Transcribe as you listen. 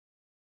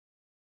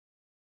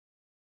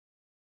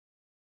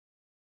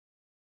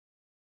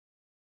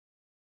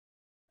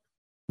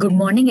Good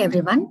morning,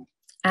 everyone.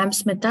 I'm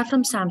Smitha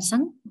from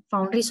Samsung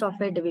Foundry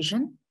Software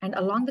Division, and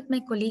along with my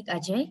colleague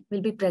Ajay,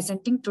 we'll be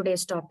presenting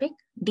today's topic,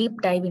 deep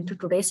dive into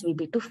today's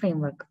VB2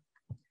 framework.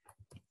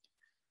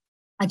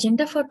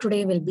 Agenda for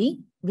today will be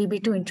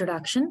VB2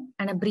 introduction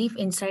and a brief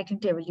insight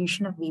into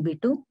evolution of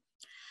VB2,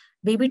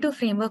 VB2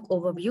 framework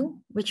overview,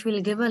 which will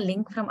give a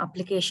link from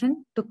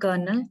application to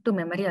kernel to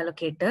memory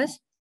allocators,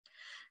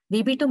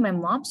 VB2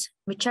 memops,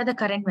 which are the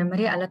current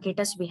memory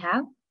allocators we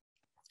have,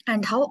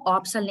 and how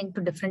ops are linked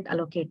to different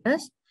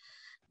allocators,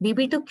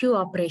 VB2 queue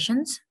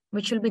operations,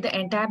 which will be the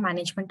entire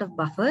management of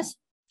buffers,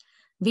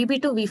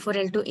 VB2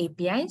 V4L2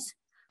 APIs,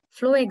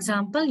 flow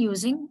example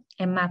using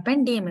mmap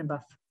and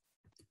DMABuf.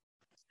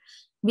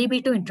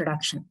 VB2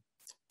 introduction.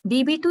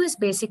 VB2 is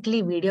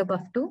basically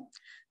Videobuf2,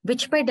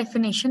 which by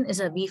definition is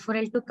a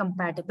V4L2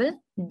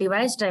 compatible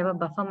device driver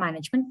buffer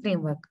management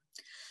framework.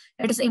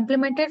 It is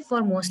implemented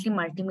for mostly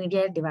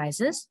multimedia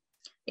devices.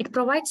 It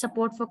provides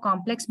support for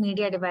complex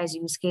media device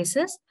use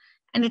cases,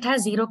 and it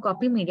has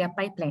zero-copy media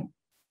pipeline.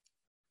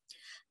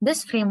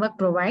 This framework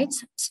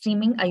provides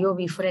streaming IO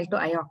V4L2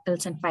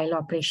 ioctls and file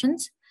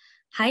operations,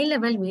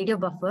 high-level video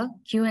buffer,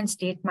 queue and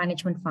state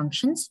management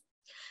functions,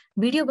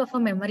 video buffer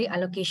memory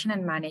allocation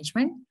and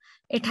management.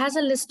 It has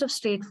a list of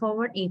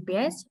straightforward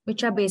APIs,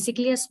 which are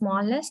basically a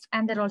small list,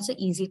 and they're also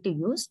easy to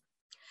use.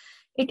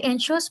 It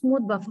ensures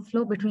smooth buffer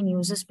flow between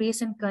user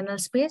space and kernel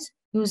space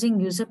using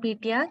user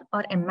PTR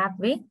or mmap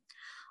way,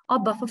 or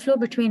buffer flow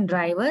between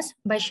drivers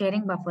by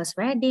sharing buffers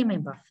via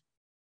DMABuf.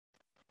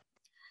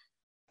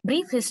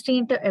 Brief history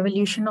into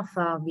evolution of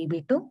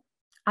VB2.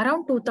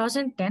 Around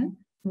 2010,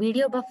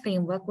 Videobuf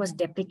framework was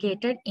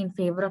deprecated in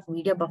favor of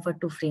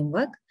Videobuf2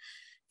 framework.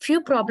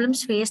 Few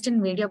problems faced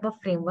in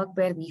Videobuf framework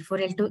were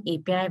V4L2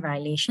 API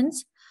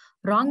violations,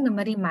 wrong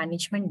memory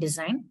management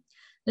design,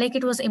 like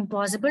it was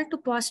impossible to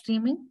pause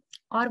streaming,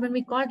 or when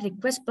we called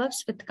request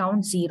bufs with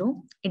count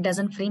 0, it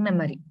doesn't free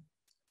memory.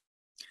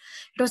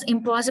 It was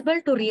impossible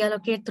to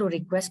reallocate through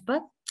request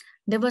buf.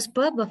 There was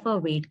per buffer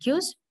wait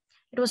queues.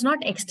 It was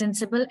not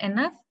extensible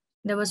enough.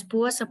 There was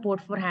poor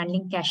support for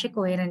handling cache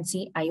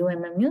coherency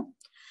IOMMU.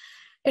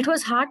 It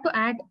was hard to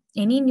add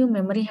any new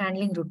memory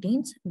handling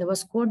routines. There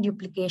was code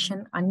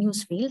duplication,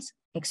 unused fields,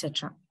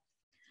 etc.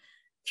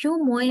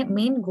 Few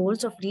main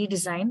goals of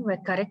redesign were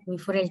correct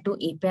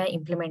V4L2 API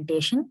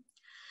implementation,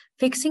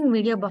 fixing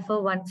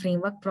Videobuf1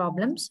 framework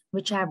problems,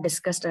 which I have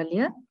discussed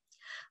earlier,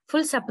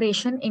 full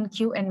separation in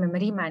queue and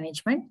memory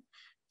management,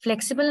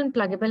 flexible and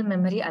pluggable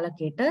memory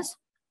allocators,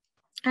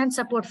 and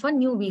support for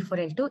new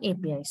V4L2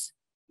 APIs.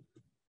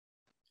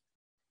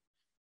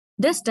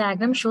 This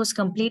diagram shows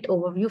complete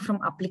overview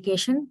from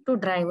application to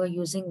driver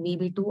using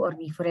VB2 or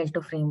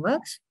V4L2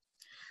 frameworks.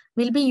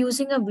 We'll be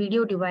using a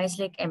video device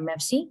like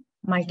MFC,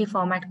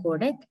 multi-format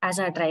codec, as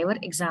our driver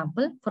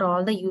example for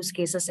all the use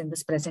cases in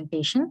this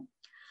presentation.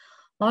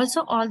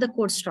 Also, all the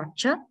code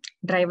structure,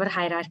 driver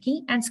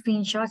hierarchy, and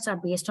screenshots are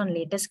based on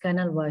latest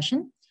kernel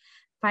version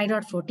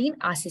 5.14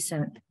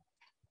 RC7.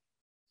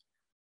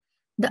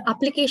 The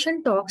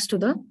application talks to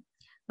the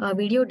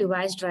video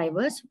device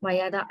drivers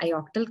via the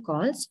ioctl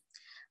calls.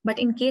 But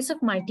in case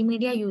of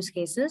multimedia use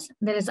cases,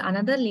 there is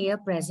another layer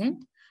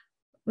present,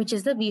 which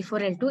is the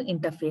V4L2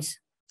 interface.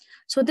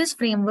 So this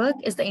framework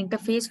is the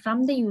interface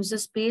from the user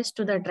space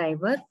to the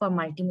driver for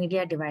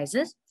multimedia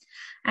devices,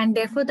 and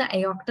therefore the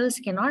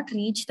ioctls cannot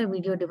reach the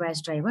video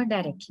device driver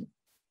directly.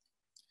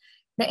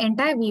 The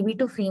entire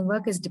VB2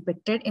 framework is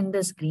depicted in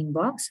this green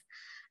box,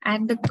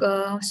 and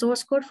the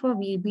source code for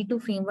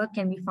VB2 framework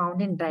can be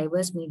found in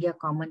drivers media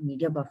common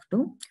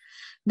Videobuf2.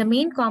 The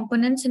main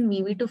components in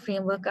VB2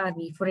 framework are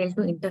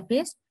V4L2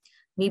 interface,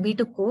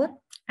 VB2 core,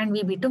 and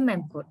VB2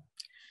 memcore.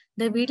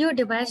 The video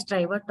device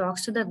driver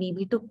talks to the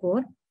VB2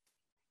 core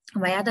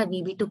via the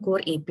VB2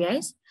 core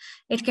APIs.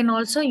 It can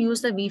also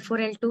use the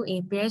V4L2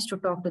 APIs to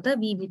talk to the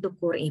VB2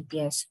 core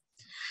APIs.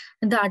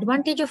 The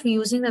advantage of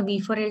using the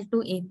V4L2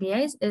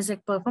 APIs is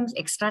it performs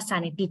extra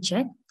sanity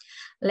check,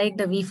 like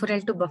the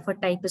V4L2 buffer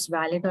type is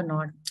valid or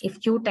not,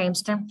 if queue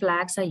timestamp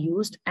flags are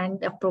used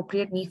and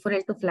appropriate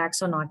V4L2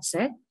 flags are not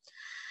set,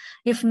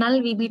 if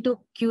null VB2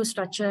 queue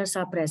structures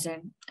are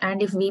present,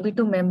 and if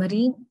VB2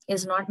 memory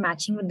is not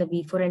matching with the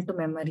V4L2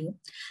 memory,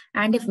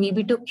 and if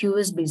VB2 queue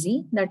is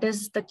busy, that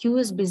is, the queue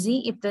is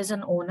busy if there's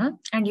an owner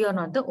and you're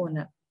not the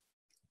owner.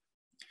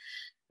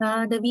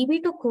 The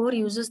VB2 core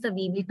uses the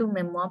VB2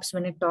 memops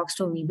when it talks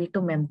to VB2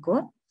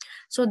 memcore.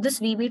 So this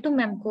VB2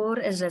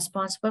 memcore is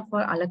responsible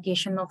for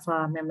allocation of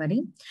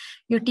memory.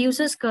 It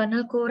uses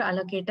kernel core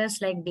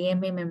allocators like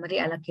DMA memory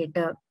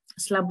allocator,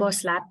 slub or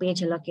slab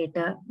page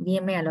allocator,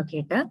 VMA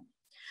allocator.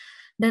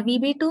 The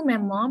VB2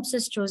 memops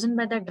is chosen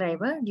by the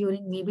driver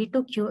during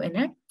VB2 queue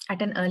init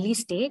at an early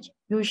stage,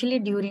 usually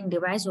during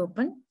device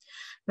open,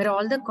 where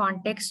all the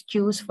context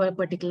queues for a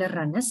particular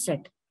run is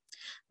set.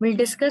 We'll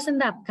discuss in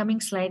the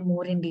upcoming slide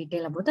more in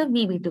detail about the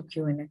VB2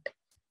 queue init.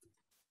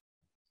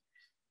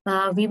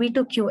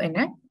 VB2 queue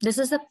init. This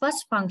is the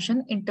first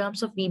function in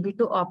terms of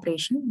VB2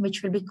 operation,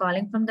 which will be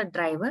calling from the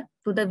driver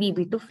to the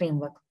VB2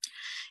 framework.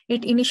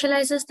 It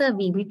initializes the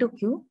VB2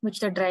 queue, which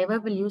the driver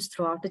will use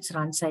throughout its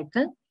run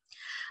cycle.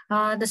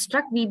 The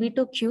struct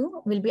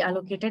VB2Q will be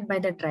allocated by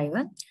the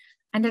driver,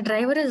 and the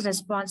driver is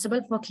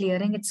responsible for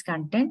clearing its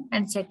content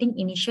and setting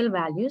initial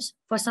values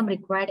for some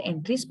required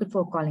entries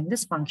before calling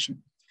this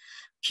function.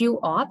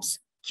 QOps,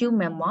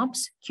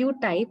 QMemops,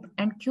 QType,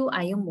 and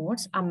QIO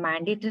modes are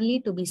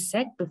mandatorily to be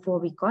set before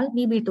we call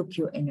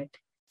VB2Q init.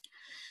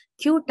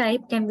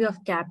 QType can be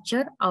of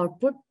capture,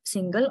 output,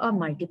 single, or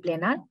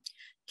multiplanar.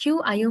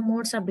 QIO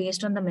modes are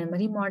based on the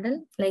memory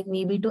model like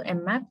VB2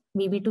 mmap,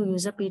 VB2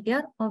 user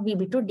PTR, or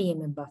VB2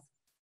 DMA buff.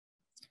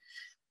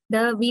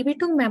 The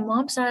VB2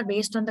 memops are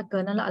based on the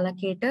kernel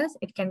allocators.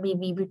 It can be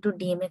VB2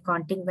 DMA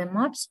config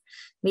memops,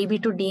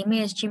 VB2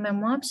 DMA SG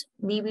memops,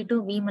 VB2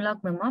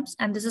 vmalloc memops,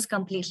 and this is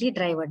completely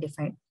driver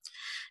defined.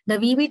 The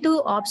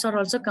VB2 ops are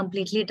also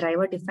completely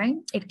driver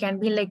defined. It can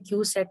be like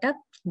queue setup,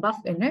 buff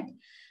init.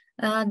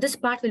 This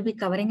part will be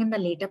covering in the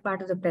later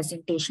part of the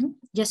presentation.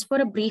 Just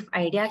for a brief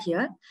idea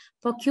here,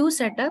 for queue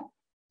setup,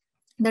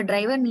 the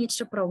driver needs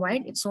to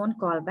provide its own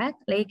callback.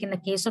 Like in the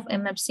case of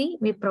MFC,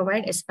 we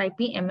provide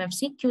SYP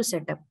MFC queue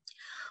setup.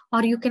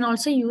 Or you can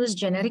also use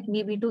generic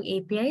VB2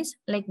 APIs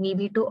like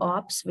VB2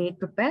 ops wait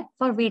prepare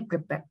for wait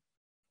prepare.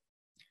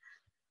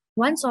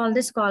 Once all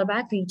this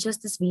callback reaches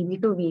this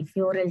VB2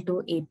 V4L2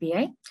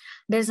 API,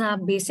 there's a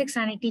basic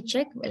sanity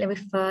check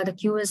if the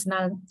queue is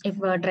null,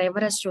 if a driver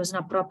has chosen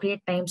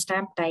appropriate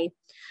timestamp type,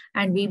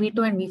 and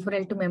VB2 and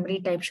V4L2 memory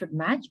type should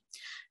match.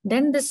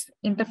 Then this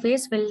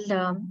interface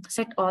will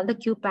set all the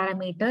queue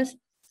parameters,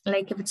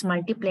 like if it's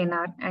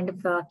multiplanar and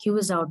if queue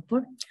is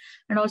output,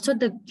 and also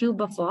the queue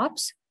buff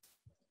ops,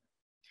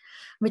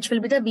 which will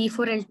be the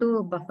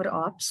V4L2 buffer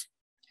ops.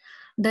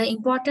 The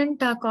important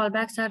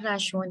callbacks are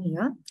as shown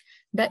here.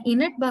 The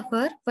init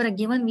buffer for a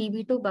given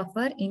VB2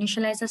 buffer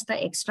initializes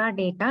the extra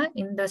data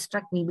in the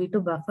struct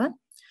VB2 buffer.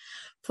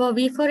 For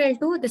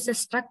V4L2, this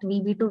is struct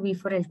VB2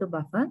 V4L2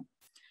 buffer.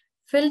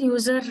 Fill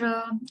user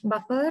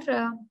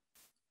buffer,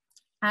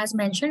 as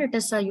mentioned, it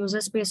is a user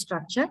space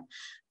structure.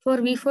 For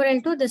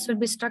V4L2, this will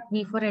be struct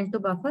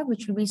V4L2 buffer,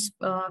 which will be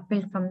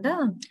filled from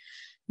the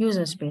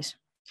user space.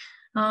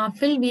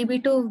 Fill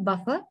VB2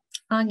 buffer,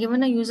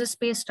 given a user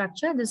space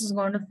structure, this is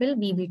going to fill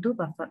VB2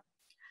 buffer.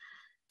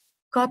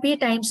 Copy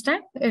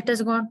timestamp, it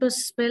is going to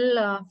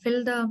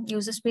fill the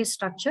user space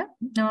structure,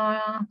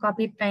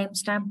 copy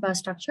timestamp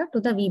structure to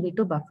the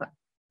VB2 buffer.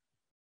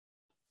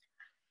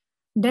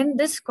 Then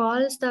this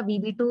calls the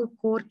VB2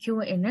 core queue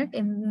init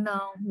in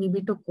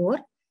VB2 core.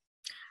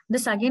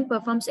 This again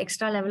performs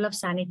extra level of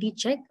sanity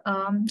check.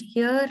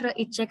 Here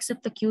it checks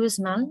if the queue is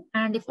null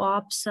and if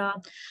ops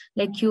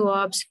like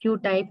QOps,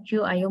 QType,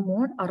 QIO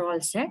mode are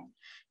all set.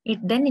 It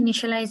then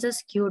initializes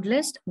queued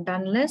list,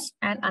 done list,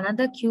 and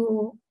another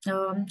queue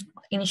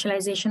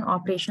initialization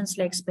operations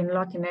like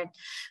spinlock init,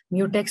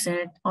 mutex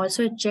init.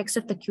 Also, it checks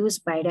if the queue is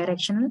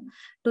bidirectional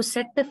to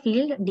set the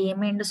field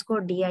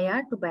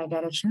DMA_dir to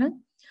bidirectional.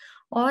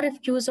 Or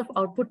if queue is of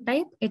output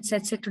type, it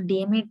sets it to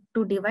DMA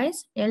to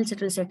device, else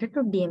it will set it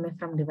to DMA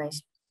from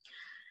device.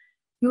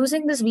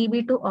 Using this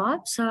VB2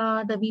 ops,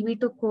 the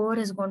VB2 core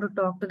is going to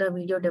talk to the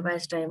video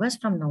device drivers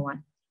from now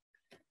on.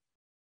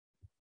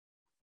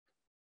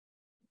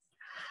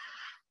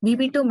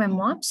 VB2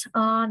 memops,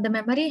 the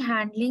memory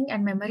handling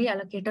and memory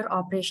allocator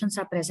operations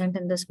are present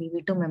in this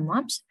VB2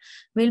 memops.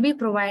 We'll be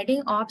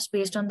providing ops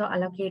based on the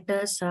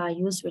allocators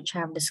used, which I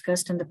have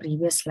discussed in the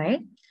previous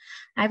slide.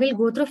 I will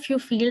go through a few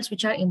fields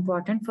which are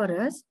important for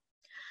us.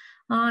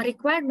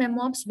 Required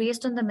memops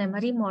based on the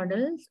memory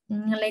model,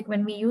 like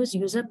when we use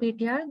user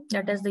PTR,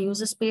 that is the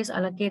user space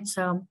allocates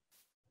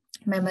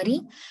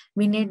memory,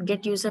 we need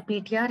get user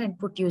PTR and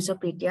put user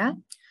PTR.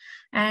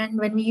 And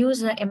when we use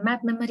the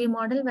mmap memory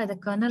model where the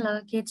kernel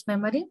allocates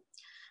memory,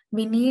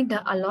 we need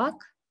alloc,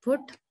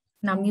 put,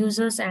 num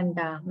users, and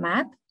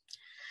map.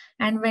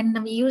 And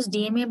when we use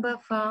DMA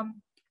buff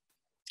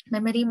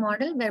memory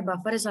model where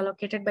buffer is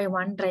allocated by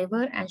one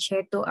driver and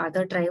shared to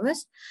other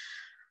drivers,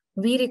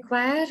 we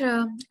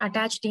require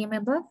attach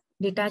DMA buff,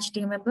 detach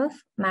DMA buff,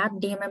 map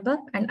DMA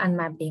buff, and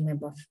unmap DMA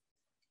buff.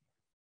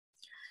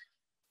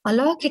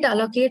 Alloc, it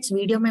allocates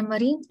video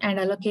memory and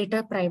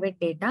allocator private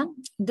data.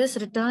 This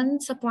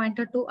returns a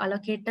pointer to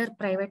allocator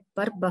private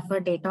per buffer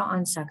data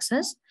on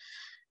success.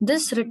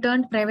 This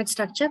returned private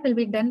structure will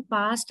be then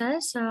passed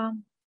as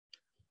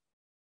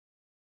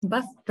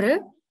buff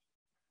priv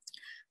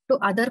to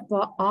other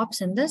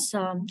ops in this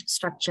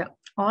structure.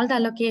 All the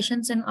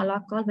allocations in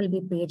alloc call will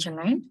be page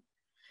aligned.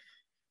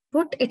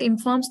 Put, it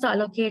informs the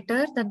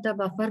allocator that the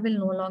buffer will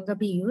no longer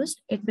be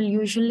used. It will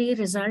usually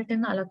result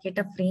in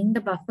allocator freeing the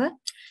buffer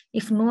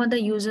if no other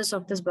users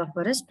of this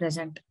buffer is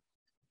present.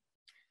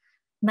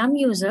 Num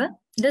user,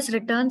 this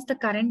returns the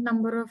current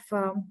number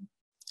of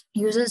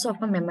users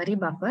of a memory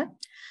buffer.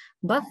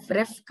 Buff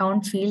ref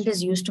count field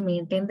is used to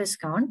maintain this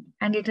count,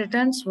 and it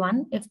returns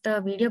 1 if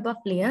the video buff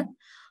layer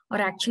or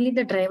actually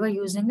the driver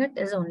using it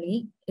is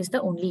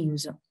the only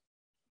user.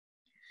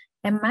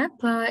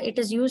 Mmap, it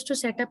is used to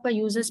set up a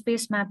user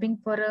space mapping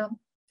for a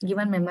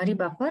given memory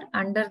buffer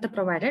under the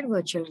provided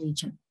virtual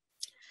region.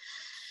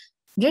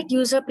 Get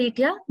user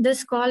PTR,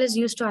 this call is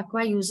used to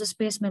acquire user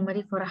space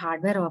memory for a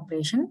hardware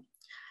operation.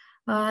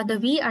 The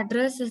V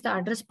address is the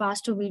address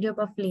passed to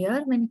Videobuf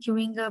layer when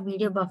queuing a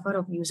video buffer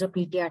of user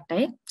PTR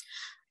type.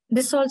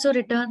 This also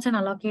returns an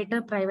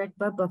allocator private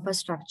buffer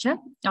structure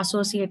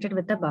associated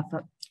with the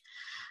buffer.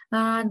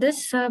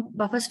 This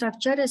buffer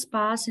structure is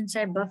passed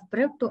inside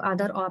buff_priv to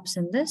other ops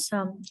in this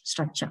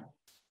structure.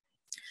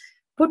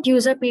 Put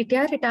user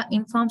PTR, it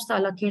informs the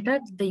allocator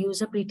that the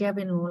user PTR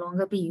will no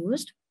longer be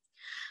used.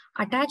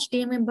 Attach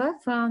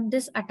DMBuff,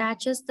 this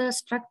attaches the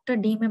struct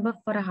DMBuff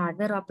for a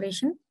hardware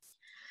operation.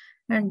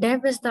 And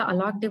dev is the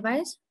alloc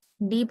device.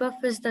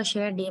 Dbuff is the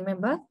shared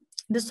DMBuff.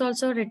 This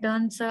also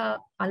returns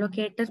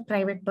allocator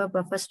private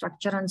buffer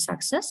structure on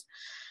success.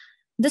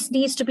 This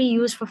needs to be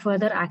used for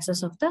further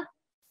access of the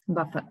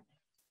buffer.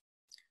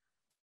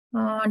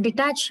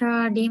 Detach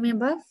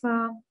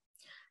DMBuff,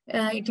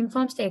 it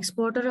informs the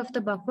exporter of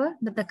the buffer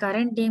that the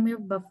current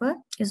DMBuff buffer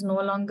is no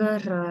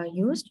longer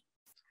used.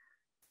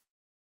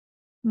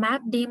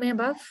 Map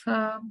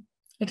DMBuff,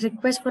 it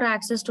requests for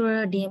access to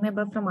a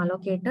DMBuff from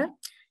allocator,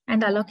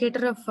 and the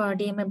allocator of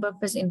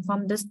DMBuff is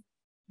informed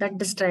that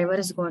this driver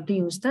is going to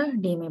use the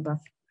DMBuff.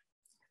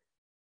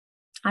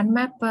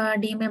 Unmap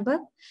DMBuff,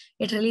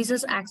 it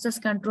releases access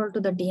control to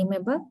the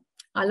DMBuff.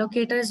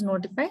 Allocator is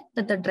notified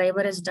that the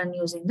driver is done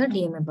using the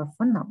DMBuff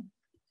for now.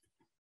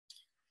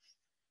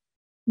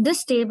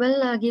 This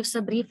table gives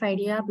a brief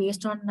idea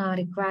based on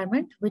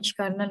requirement which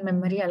kernel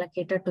memory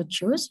allocator to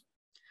choose.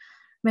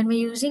 When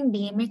we're using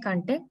DMA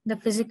context, the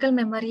physical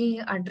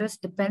memory address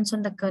depends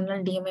on the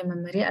kernel DMA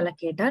memory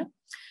allocator.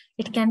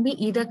 It can be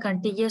either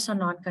contiguous or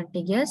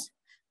non-contiguous.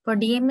 For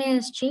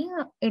DMA-SG,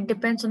 it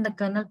depends on the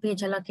kernel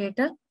page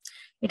allocator.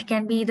 It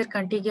can be either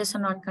contiguous or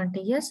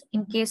non-contiguous.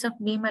 In case of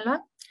vmalloc,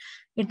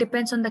 it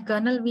depends on the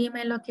kernel VM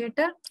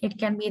allocator. It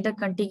can be either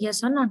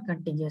contiguous or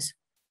non-contiguous.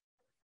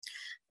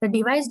 The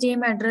device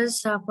DMA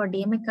address for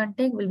DMA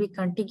context will be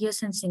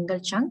contiguous and single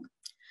chunk.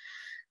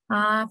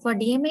 For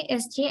DMA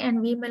SG and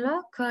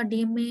vmalloc,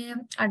 DMA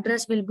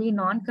address will be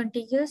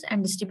non-contiguous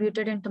and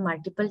distributed into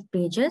multiple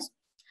pages.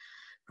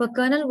 For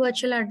kernel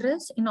virtual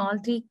address, in all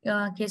three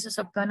cases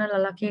of kernel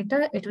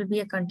allocator, it will be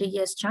a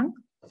contiguous chunk.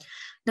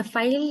 The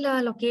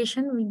file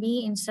location will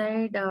be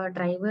inside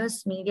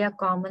drivers, media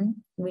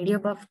common,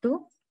 Videobuf2,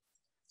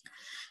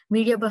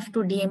 Videobuf2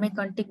 DMA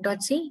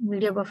config.c,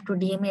 Videobuf2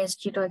 DMA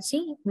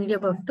SG.c,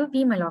 Videobuf2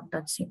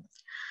 vmalloc.c.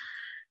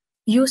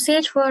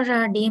 Usage for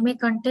DMA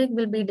config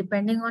will be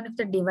depending on if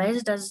the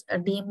device does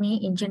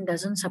DMA engine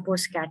doesn't support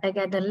scatter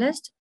gather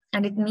list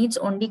and it needs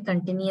only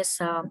continuous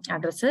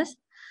addresses.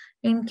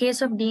 In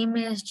case of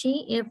DMA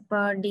SG, if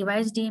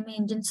device DMA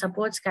engine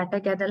supports scatter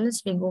gather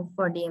list, we go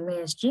for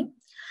DMA SG.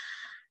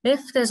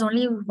 If there's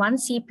only one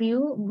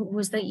CPU who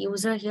is the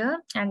user here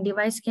and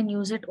device can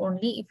use it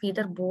only if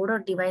either board or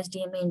device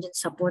DMA engine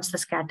supports the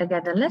scatter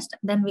gather list,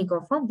 then we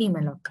go for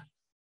vmalloc.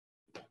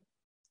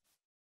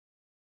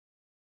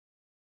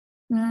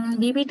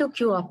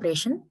 VB2Q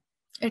operation.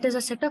 It is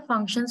a set of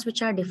functions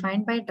which are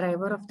defined by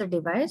driver of the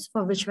device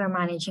for which we are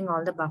managing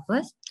all the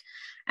buffers.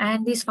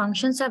 And these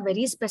functions are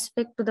very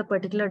specific to the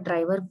particular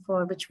driver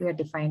for which we are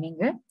defining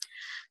it.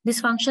 These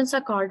functions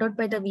are called out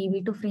by the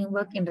VB2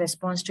 framework in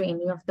response to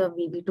any of the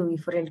VB2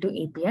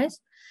 V4L2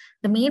 APIs.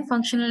 The main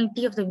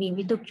functionality of the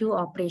VB2Q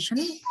operation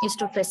is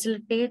to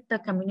facilitate the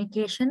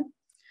communication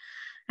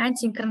and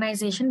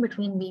synchronization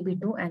between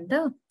VB2 and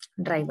the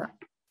driver.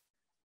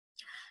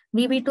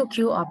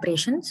 VB2Q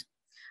operations.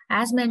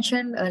 As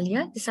mentioned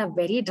earlier, these are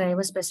very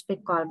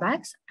driver-specific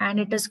callbacks, and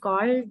it is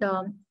called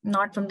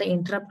not from the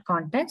interrupt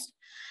context.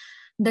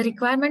 The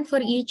requirement for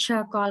each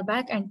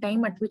callback and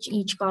time at which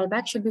each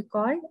callback should be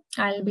called,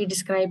 I'll be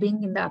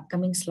describing in the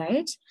upcoming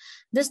slides.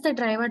 This the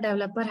driver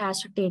developer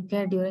has to take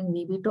care during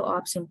VB2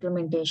 ops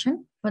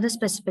implementation for the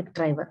specific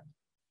driver.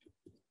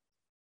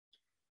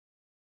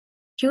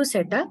 Queue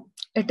setup.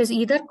 It is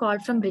either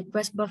called from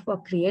request buff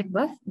or create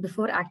buff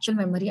before actual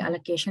memory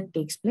allocation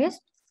takes place.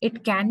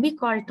 It can be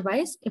called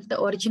twice if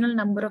the original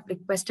number of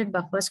requested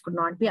buffers could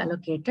not be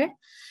allocated.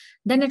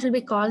 Then it will be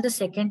called the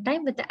second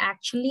time with the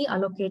actually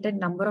allocated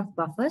number of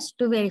buffers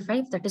to verify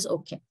if that is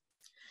okay.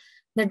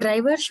 The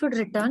driver should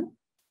return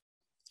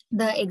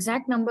the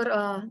exact number,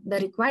 the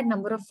required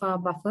number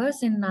of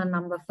buffers in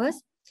num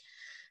buffers,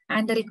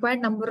 and the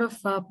required number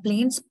of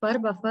planes per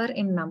buffer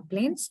in num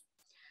planes,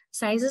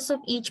 sizes of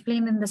each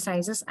plane in the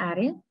sizes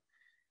array,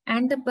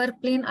 and the per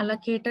plane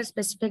allocator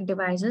specific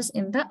devices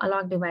in the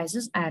alloc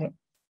devices array.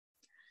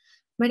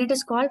 When it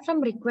is called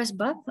from request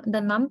buff, the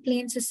num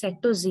planes is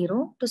set to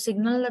 0 to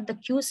signal that the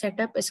queue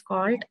setup is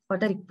called for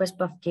the request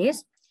buff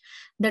case.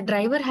 The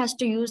driver has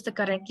to use the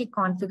currently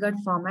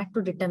configured format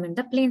to determine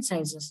the plane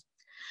sizes.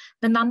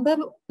 The num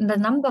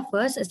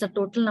buffers is the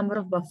total number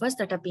of buffers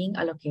that are being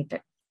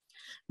allocated.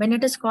 When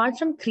it is called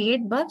from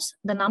create buffs,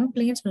 the num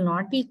planes will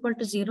not be equal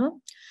to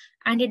 0,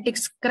 and it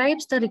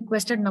describes the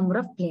requested number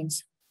of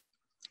planes.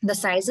 The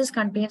sizes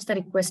contains the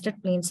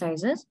requested plane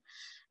sizes.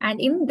 And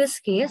in this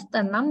case,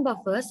 the num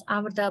buffers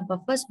are the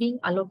buffers being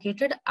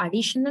allocated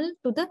additional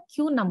to the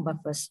queue num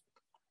buffers.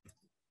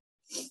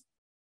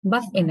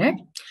 Buff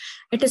init.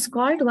 It is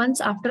called once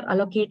after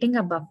allocating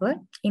a buffer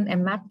in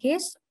mmap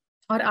case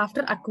or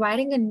after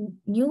acquiring a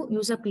new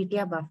user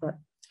PTR buffer.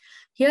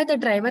 Here, the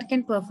driver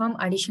can perform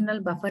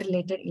additional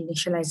buffer-related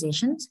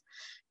initializations.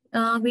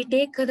 We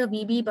take the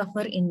VB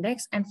buffer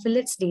index and fill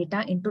its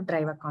data into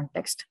driver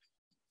context.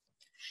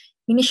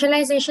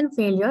 Initialization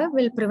failure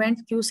will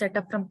prevent queue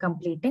setup from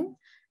completing,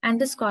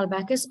 and this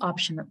callback is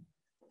optional.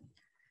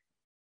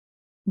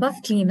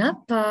 Buff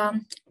cleanup,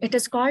 it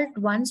is called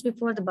once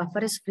before the buffer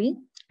is free,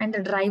 and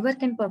the driver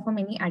can perform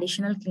any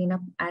additional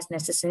cleanup as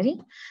necessary.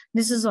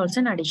 This is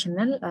also an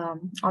additional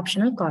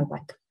optional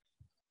callback.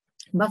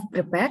 Buff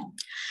prepare,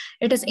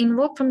 it is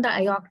invoked from the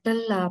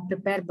ioctl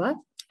prepare buff,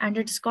 and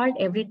it is called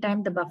every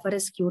time the buffer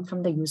is queued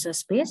from the user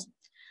space.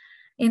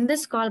 In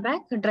this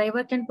callback, the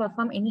driver can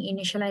perform any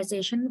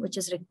initialization which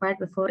is required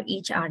before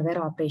each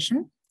hardware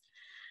operation.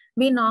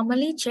 We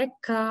normally check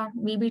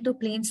VB2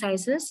 plane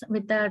sizes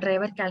with the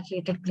driver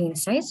calculated plane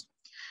size,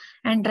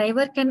 and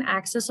driver can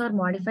access or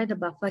modify the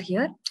buffer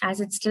here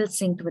as it's still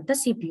synced with the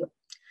CPU.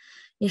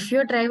 If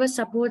your driver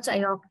supports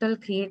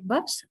ioctl create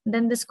buffs,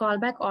 then this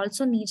callback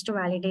also needs to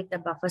validate the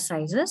buffer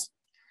sizes.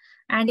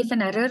 And if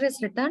an error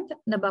is returned,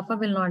 the buffer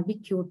will not be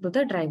queued to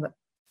the driver.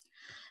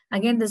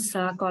 Again, this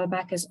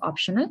callback is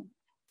optional.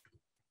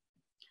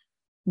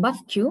 Buff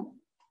queue.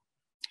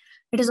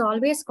 It is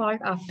always called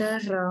after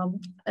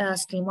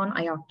stream on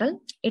ioctl.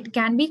 It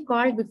can be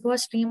called before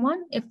stream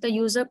on if the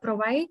user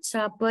provides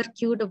per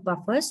queued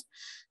buffers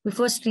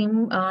before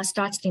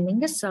start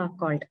streaming is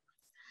called.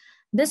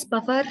 This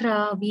buffer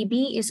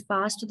VB is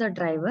passed to the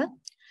driver.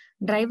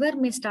 Driver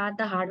may start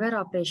the hardware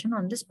operation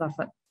on this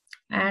buffer,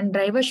 and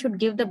driver should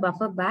give the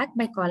buffer back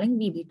by calling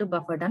VB2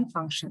 buffer done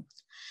function.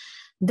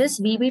 This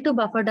VB2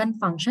 buffer done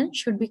function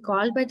should be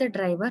called by the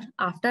driver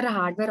after a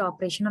hardware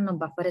operation on a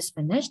buffer is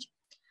finished,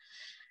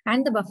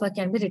 and the buffer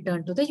can be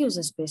returned to the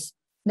user space.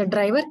 The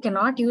driver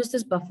cannot use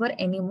this buffer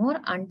anymore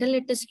until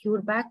it is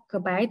queued back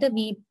by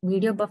the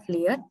video buff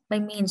layer by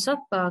means of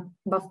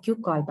buff queue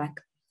callback.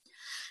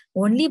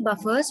 Only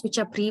buffers which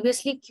are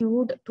previously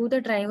queued to the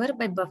driver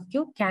by buff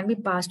queue can be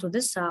passed to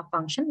this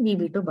function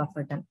VB2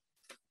 buffer done.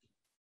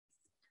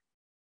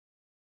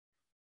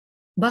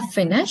 Buff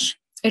finish.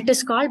 It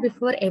is called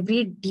before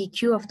every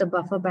DQ of the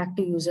buffer back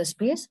to user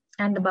space,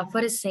 and the buffer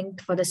is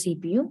synced for the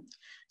CPU.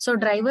 So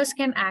drivers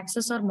can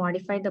access or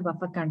modify the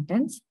buffer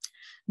contents.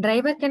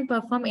 Driver can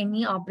perform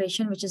any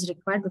operation which is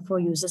required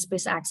before user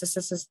space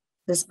accesses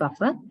this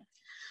buffer.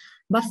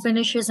 Buff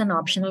finish is an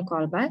optional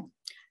callback.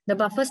 The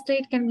buffer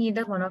state can be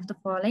either one of the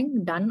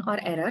following, done or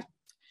error.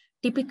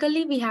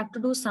 Typically, we have to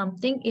do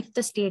something if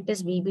the state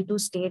is VB2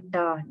 state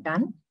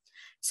done,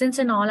 since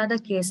in all other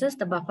cases,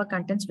 the buffer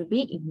contents will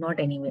be ignored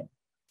anyway.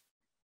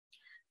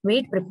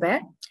 Wait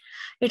prepare.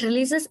 It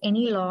releases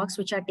any logs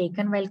which are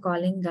taken while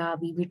calling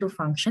VB2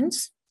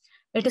 functions.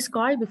 It is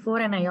called before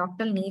an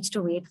ioctl needs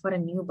to wait for a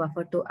new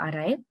buffer to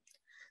arrive.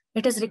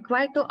 It is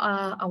required to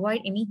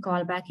avoid any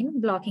callback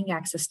in blocking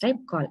access type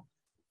call.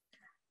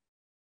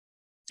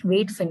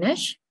 Wait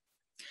finish.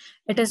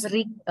 It is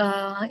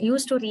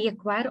used to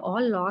reacquire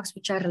all logs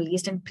which are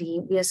released in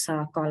previous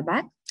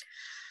callback.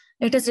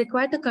 It is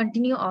required to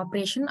continue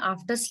operation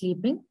after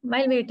sleeping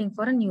while waiting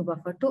for a new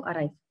buffer to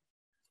arrive.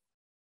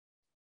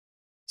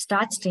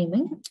 Start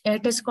streaming.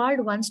 It is called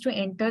once to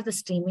enter the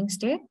streaming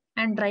state,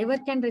 and driver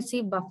can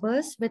receive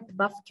buffers with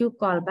buff queue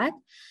callback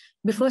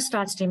before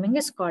start streaming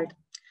is called.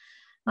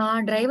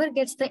 Driver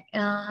gets the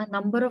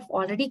number of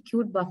already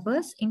queued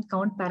buffers in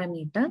count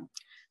parameter.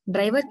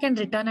 Driver can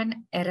return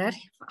an error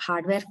if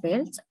hardware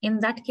fails. In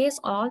that case,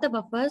 all the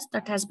buffers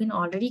that has been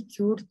already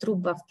queued through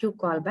buff queue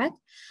callback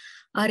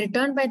are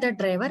returned by the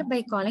driver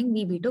by calling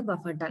VB2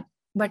 buffer done.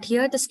 But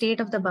here the state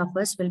of the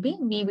buffers will be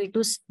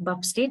VB2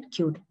 buff state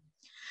queued.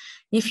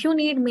 If you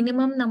need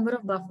minimum number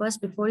of buffers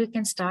before you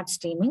can start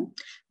streaming,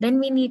 then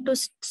we need to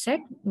set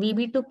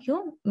VB2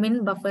 queue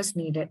min buffers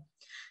needed.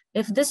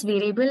 If this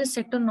variable is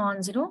set to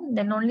non-zero,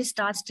 then only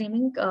start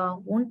streaming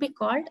won't be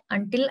called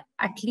until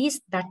at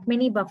least that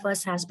many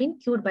buffers has been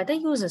queued by the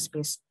user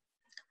space.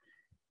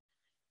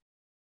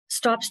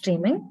 Stop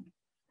streaming.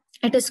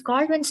 It is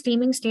called when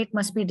streaming state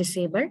must be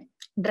disabled.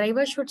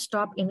 Driver should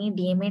stop any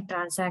DMA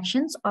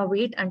transactions or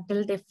wait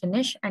until they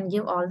finish and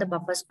give all the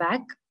buffers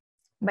back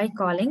by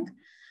calling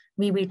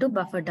VB2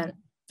 buffer done.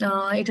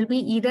 It will be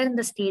either in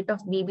the state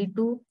of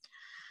VB2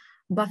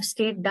 buff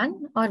state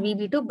done or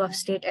VB2 buff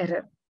state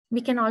error.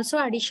 We can also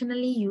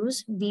additionally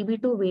use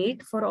VB2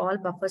 wait for all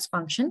buffers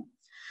function.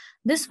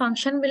 This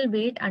function will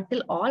wait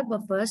until all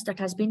buffers that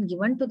has been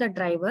given to the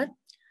driver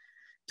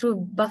through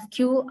buff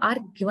queue are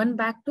given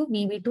back to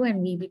VB2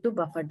 and VB2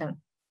 buffer done.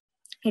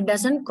 It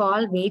doesn't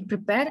call wait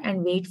prepare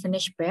and wait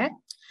finish pair.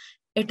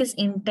 It is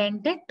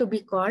intended to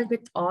be called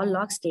with all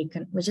logs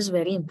taken, which is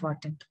very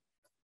important.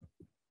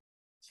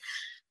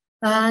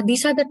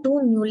 These are the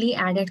two newly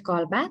added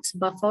callbacks,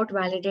 buff out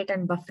validate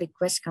and buff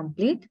request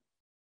complete.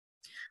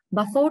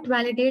 Buff out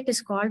validate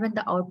is called when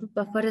the output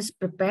buffer is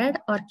prepared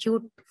or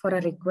queued for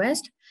a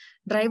request.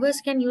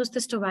 Drivers can use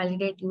this to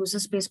validate user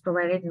space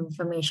provided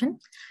information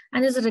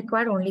and is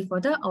required only for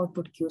the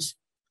output queues.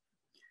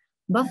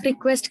 Buff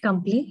request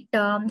complete,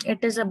 it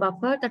is a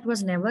buffer that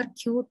was never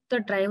queued the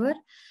driver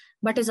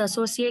but is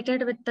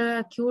associated with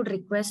the queued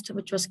request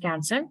which was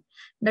cancelled,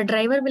 the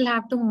driver will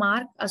have to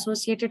mark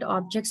associated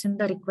objects in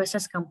the request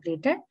as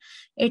completed.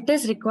 It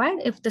is required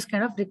if this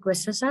kind of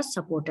requests are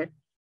supported.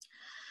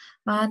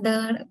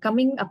 The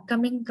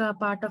upcoming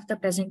part of the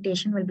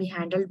presentation will be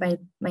handled by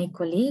my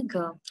colleague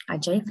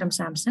Ajay from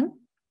Samsung.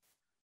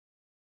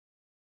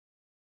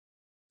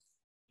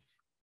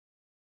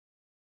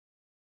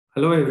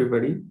 Hello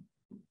everybody,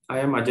 I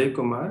am Ajay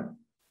Kumar.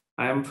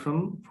 I am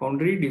from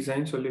Foundry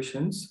Design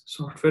Solutions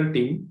software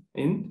team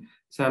in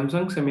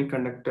Samsung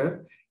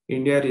Semiconductor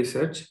India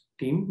Research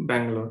Team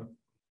Bangalore.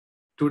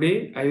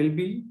 Today I will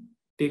be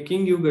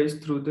taking you guys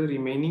through the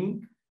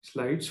remaining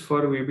slides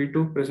for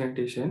VB2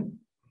 presentation.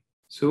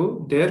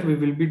 So there we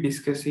will be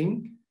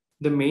discussing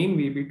the main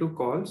VB2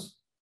 calls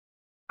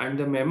and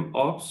the mem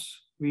ops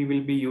we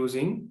will be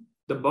using,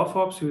 the buff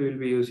ops we will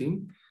be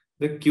using,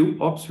 the queue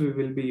ops we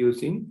will be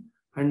using,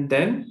 and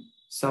then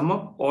sum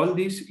up all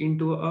these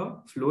into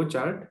a flow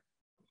chart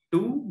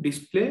to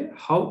display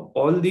how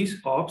all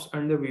these ops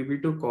and the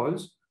VB2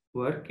 calls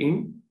work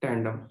in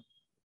tandem.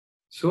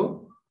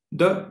 So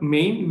the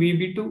main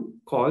VB2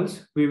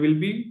 calls we will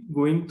be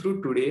going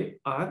through today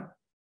are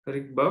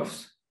rig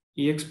buffs,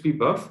 exp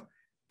buff,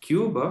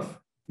 queue buff,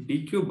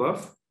 dequeue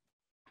buff,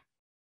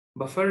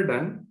 buffer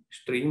done,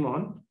 stream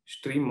on,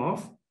 stream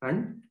off,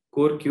 and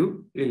core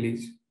queue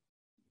release.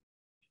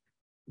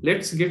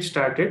 Let's get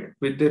started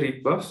with the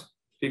rig buffs.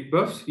 Rig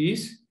buffs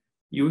is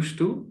used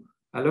to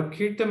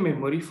allocate the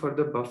memory for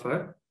the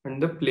buffer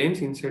and the planes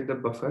inside the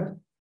buffer,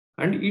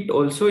 and it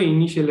also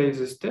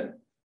initializes the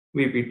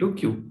VB2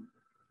 queue.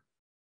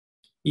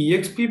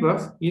 exp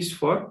buff is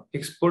for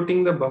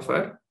exporting the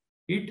buffer.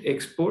 It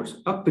exports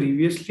a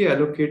previously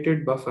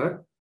allocated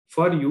buffer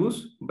for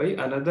use by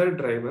another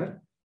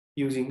driver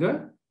using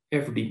a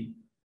FD.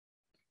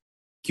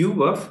 Queue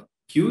buff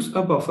queues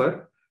a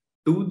buffer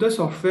to the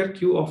software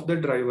queue of the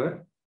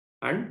driver,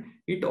 and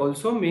it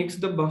also makes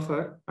the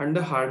buffer and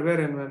the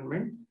hardware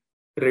environment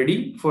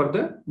ready for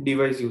the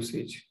device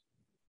usage.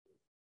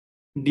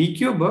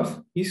 Dequeue buff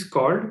is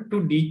called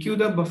to dequeue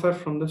the buffer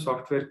from the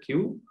software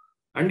queue,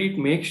 and it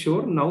makes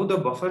sure now the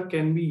buffer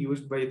can be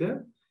used by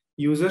the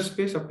user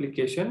space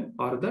application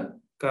or the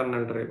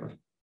kernel driver.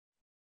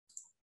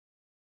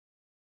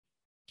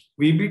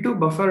 VB2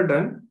 buffer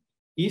done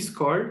is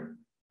called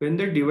when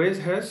the device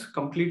has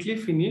completely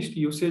finished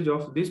usage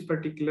of this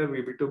particular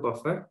VB2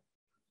 buffer,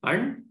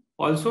 and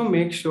also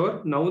make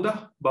sure now the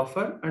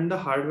buffer and the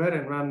hardware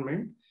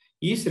environment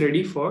is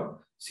ready for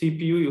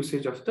CPU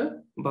usage of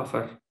the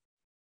buffer.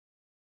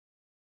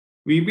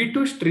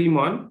 VB2 stream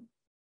on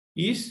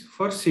is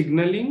for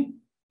signaling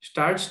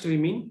start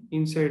streaming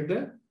inside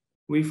the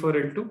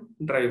V4L2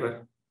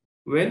 driver.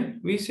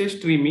 When we say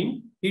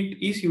streaming, it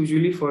is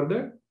usually for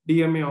the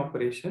DMA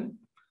operation.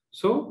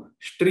 So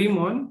stream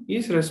on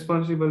is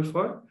responsible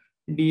for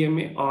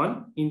DMA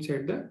on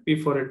inside the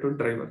V4L2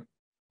 driver.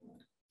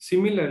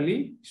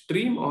 Similarly,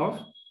 stream off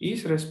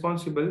is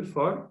responsible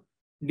for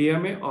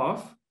DMA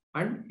off,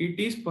 and it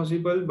is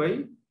possible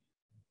by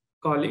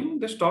calling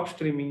the stop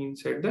streaming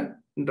inside the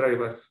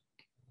driver.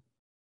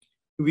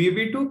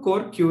 VB2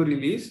 core queue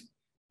release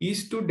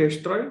is to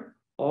destroy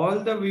all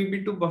the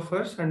VB2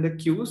 buffers and the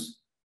queues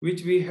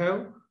which we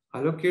have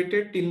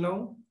allocated till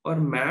now or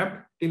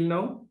mapped till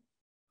now,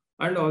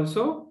 and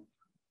also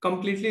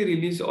completely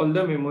release all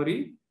the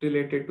memory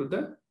related to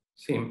the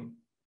same.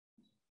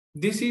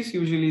 This is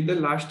usually the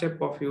last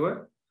step of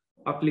your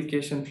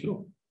application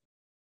flow.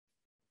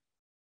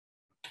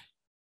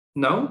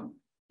 Now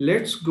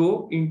let's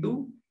go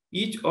into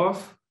each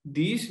of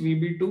these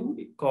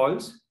VB2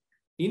 calls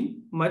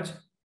in much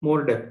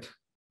more depth.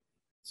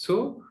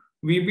 So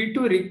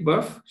VB2 rig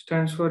buff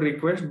stands for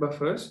request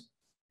buffers,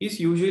 is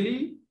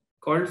usually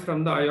called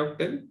from the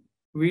ioctl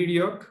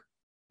VDOC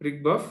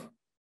rig buff.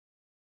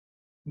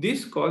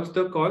 This calls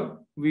the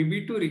call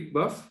VB2 rig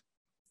buff.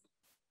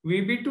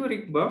 VB2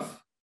 rig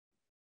buff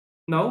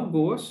now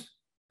goes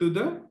to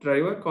the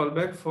driver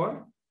callback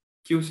for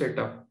queue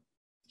setup.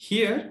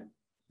 Here,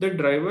 the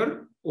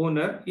driver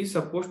owner is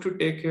supposed to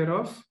take care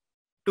of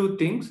two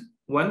things.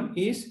 One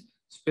is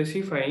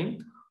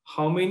specifying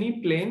how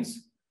many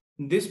planes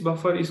this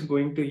buffer is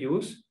going to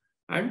use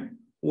and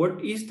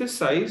what is the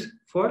size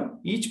for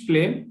each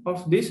plane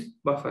of this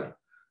buffer.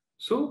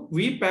 So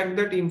we pack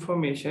that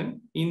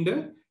information in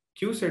the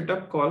queue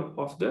setup call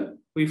of the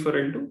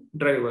V4L2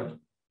 driver.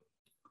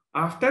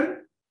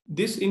 After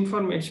this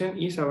information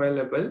is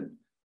available,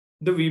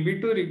 the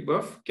VB2 rig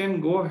buff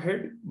can go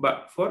ahead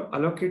for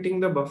allocating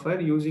the buffer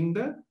using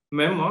the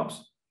memops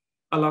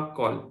alloc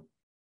call.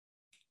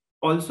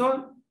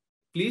 Also,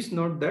 please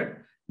note that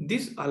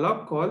this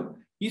alloc call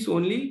is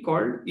only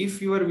called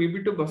if your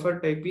VB2 buffer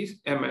type is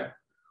mmap.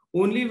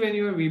 Only when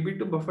your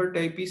VB2 buffer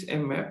type is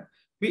mmap,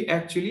 we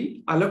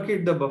actually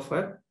allocate the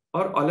buffer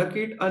or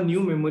allocate a new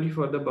memory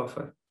for the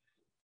buffer.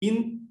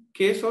 In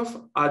case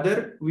of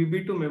other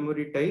VB2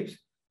 memory types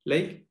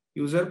like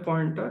user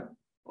pointer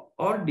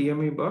or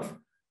DMA buff,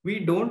 we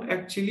don't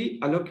actually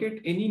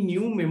allocate any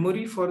new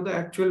memory for the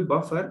actual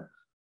buffer,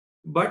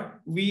 but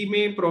we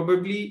may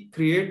probably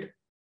create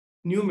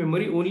new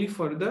memory only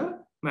for the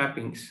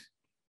mappings.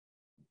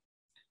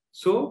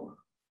 So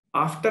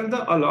after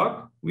the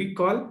alloc, we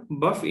call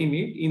buff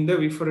init in the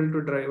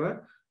V4L2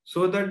 driver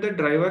so that the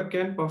driver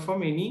can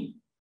perform any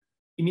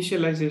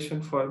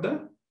initialization for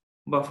the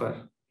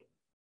buffer.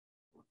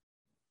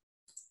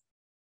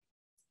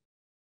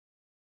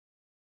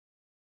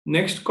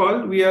 Next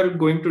call we are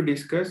going to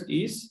discuss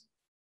is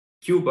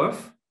QBuff.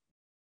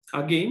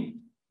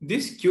 Again,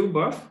 this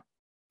QBuff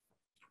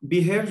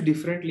behaves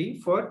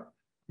differently for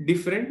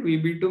different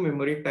VB2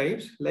 memory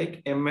types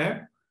like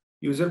mmap,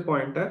 user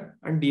pointer,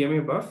 and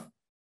DMA buff.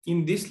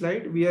 In this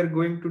slide, we are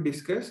going to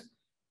discuss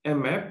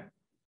mmap.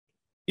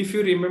 If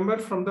you remember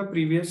from the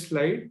previous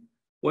slide,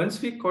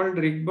 once we called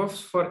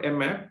rigbuffs for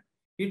mmap,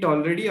 it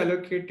already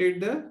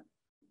allocated the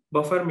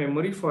buffer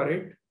memory for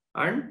it,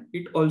 and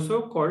it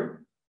also called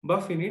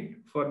buff init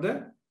for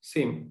the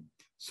same.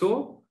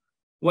 So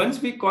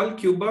once we call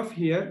QBuff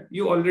here,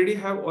 you already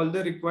have all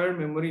the required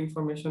memory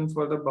information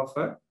for the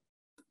buffer.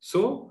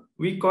 So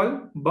we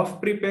call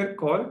buff prepare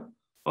call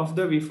of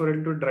the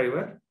V4L2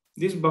 driver.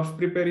 This buff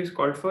prepare is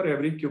called for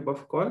every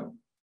QBuff call.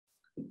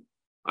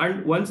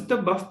 And once the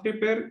buff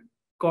prepare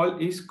call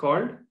is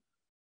called,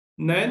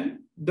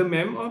 then the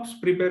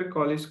memops prepare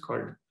call is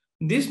called.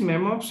 This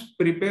memops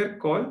prepare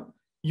call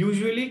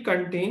usually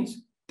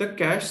contains the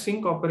cache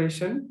sync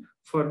operation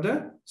for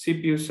the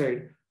CPU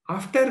side.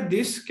 After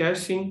this cache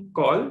sync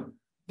call,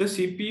 the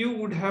CPU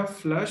would have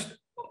flushed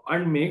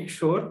and make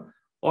sure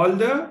all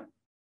the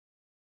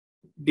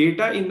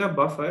data in the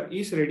buffer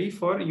is ready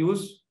for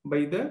use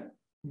by the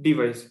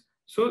device.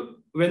 So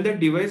when the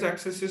device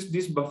accesses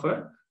this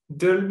buffer,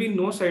 there will be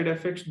no side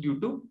effects due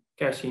to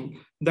caching.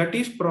 That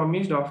is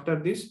promised after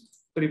this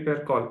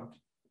prepare call.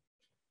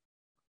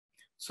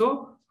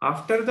 So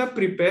after the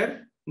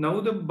prepare, now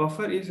the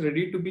buffer is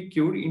ready to be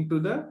queued into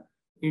the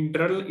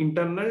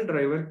internal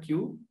driver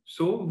queue.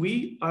 So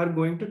we are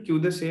going to queue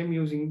the same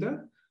using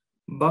the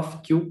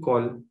buff queue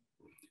call.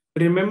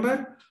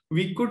 Remember,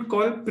 we could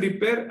call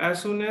prepare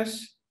as soon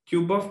as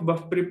QBuff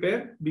buff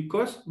prepare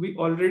because we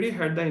already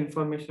had the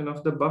information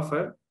of the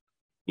buffer.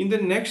 In the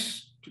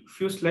next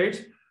few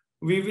slides,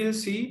 we will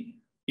see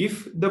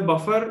if the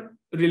buffer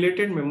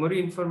related memory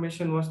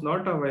information was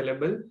not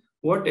available,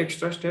 what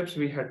extra steps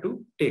we had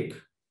to take.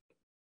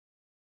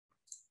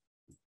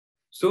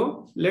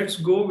 So let's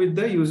go with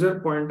the user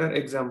pointer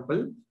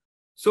example.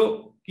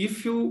 So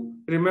if you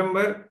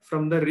remember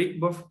from the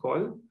rigbuff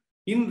call,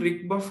 in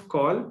rigbuff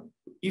call,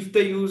 if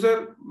the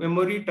user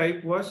memory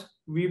type was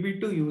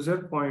VB2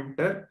 user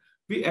pointer,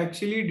 we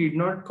actually did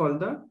not call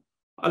the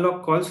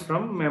alloc calls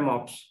from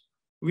memops.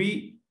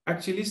 We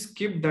actually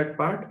skipped that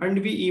part and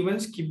we even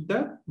skipped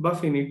the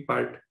buff init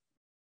part.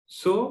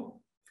 So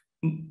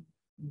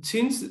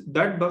since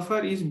that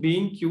buffer is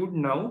being queued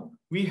now,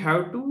 we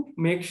have to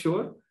make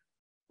sure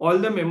all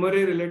the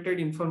memory related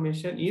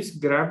information is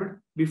grabbed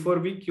before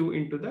we queue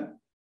into the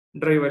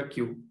driver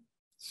queue.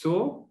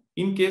 So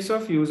in case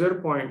of user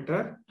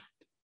pointer,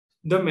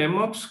 the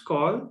memops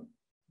call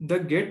the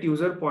get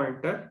user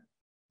pointer.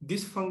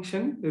 This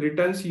function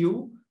returns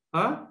you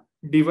a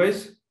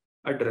device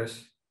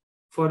address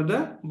for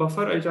the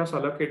buffer which was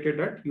allocated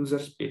at user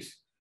space.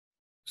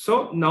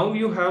 So now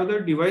you have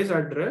the device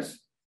address,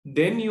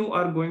 then you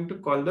are going to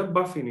call the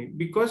buff init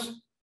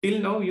because till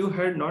now you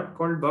had not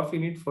called buff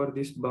init for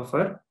this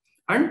buffer,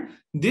 and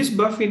this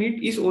buff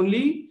init is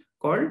only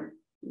called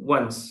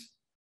once.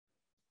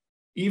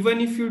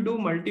 Even if you do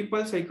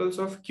multiple cycles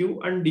of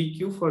queue and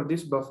dequeue for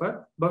this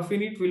buffer, buff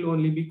init will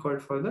only be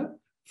called for the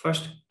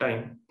first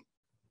time.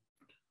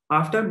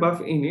 After buff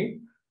init,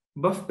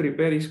 buff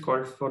prepare is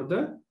called for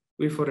the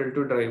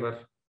V4L2 driver.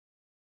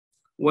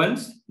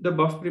 Once the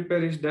buff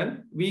prepare is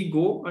done, we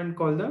go and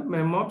call the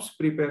memops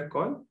prepare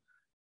call.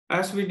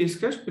 As we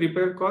discussed,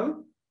 prepare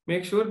call,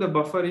 make sure the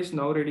buffer is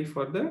now ready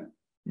for the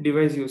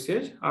device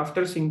usage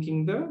after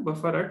syncing the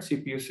buffer at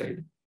CPU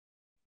side.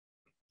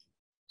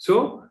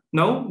 So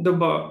now the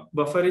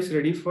buffer is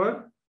ready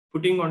for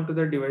putting onto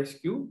the device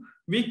queue.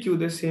 We queue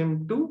the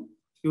same to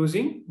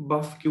using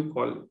buff queue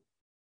call.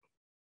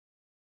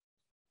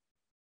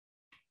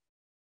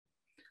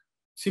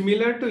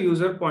 Similar to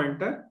user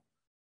pointer,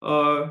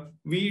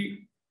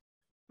 we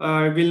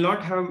will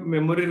not have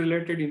memory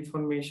related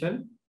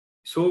information.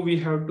 So we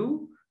have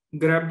to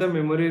grab the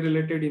memory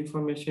related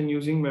information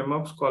using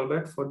memops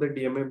callback for the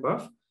DMA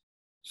buff.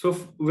 So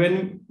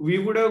when we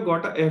would have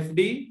got a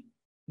FD,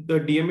 the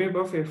DMA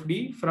buff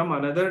FD from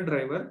another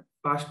driver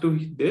passed to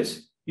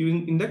this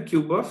in the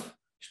QBuff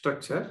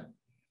structure.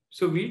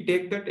 So we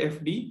take that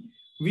FD,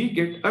 we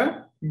get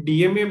a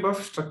DMA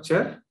buff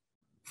structure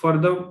for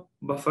the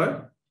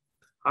buffer.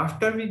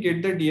 After we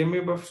get the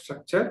DMA buff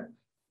structure,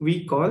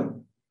 we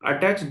call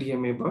attach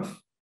DMA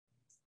buff.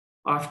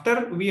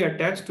 After we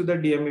attach to the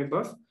DMA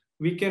buff,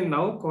 we can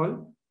now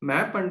call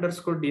map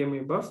underscore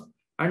DMA buff,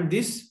 and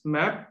this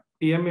map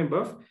DMA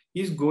buff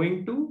is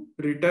going to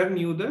return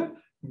you the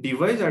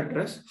device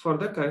address for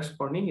the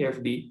corresponding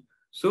FD.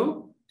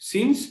 So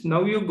since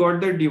now you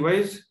got the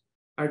device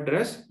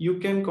address, you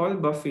can call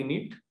buff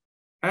init.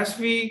 As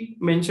we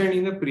mentioned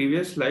in the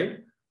previous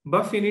slide,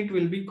 buff init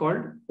will be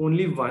called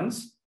only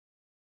once,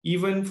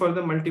 even for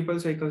the multiple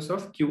cycles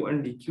of Q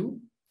and DQ.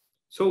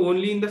 So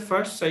only in the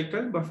first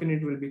cycle, buff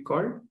init will be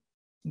called.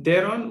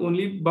 Thereon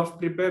only buff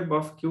prepare,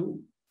 buff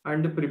Q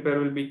and the prepare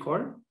will be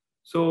called.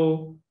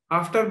 So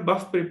after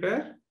buff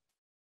prepare,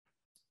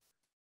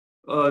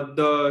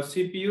 the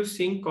CPU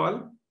sync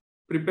call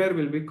prepare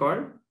will be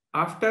called.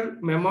 After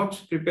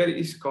memops prepare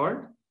is called,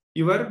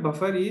 your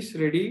buffer is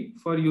ready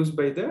for use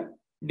by the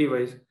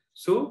device.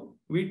 So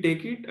we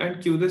take it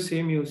and queue the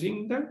same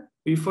using the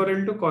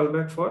V4L2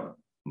 callback for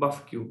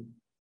buff queue.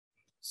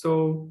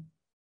 So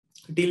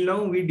till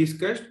now we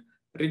discussed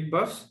rig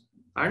buffs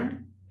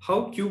and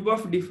how queue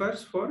buff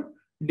differs for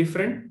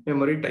different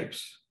memory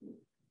types.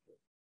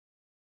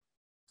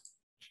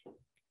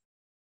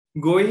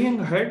 Going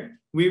ahead,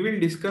 we will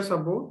discuss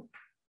about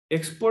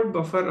export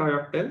buffer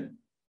IOCTL.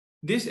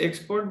 This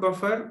export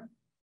buffer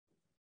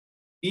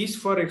is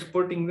for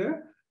exporting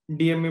the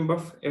DMA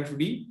buff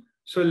FD.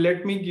 So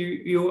let me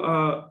give you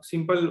a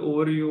simple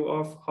overview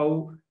of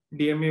how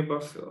DMA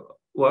buff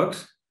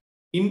works.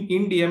 In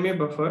DMA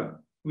buffer,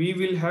 we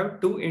will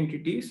have two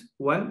entities.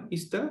 One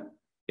is the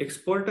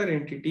exporter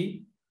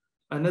entity.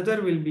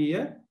 Another will be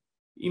a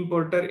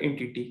importer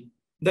entity.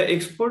 The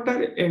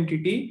exporter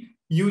entity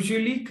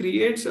usually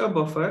creates a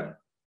buffer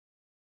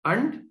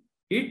and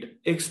it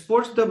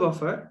exports the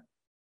buffer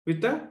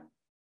with a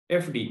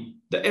FD.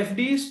 The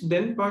FD is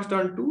then passed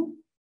on to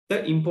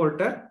the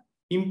importer.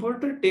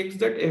 Importer takes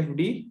that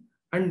FD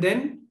and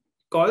then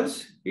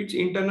calls its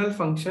internal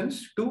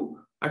functions to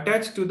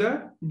attach to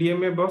the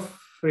DMA buff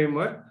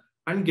framework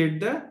and get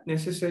the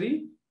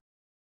necessary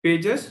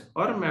pages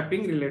or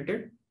mapping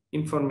related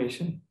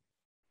information.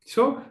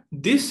 So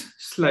this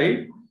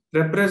slide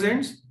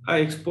represents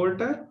an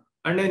exporter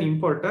and an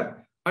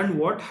importer and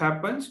what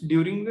happens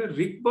during the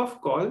rig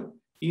buff call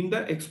in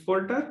the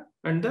exporter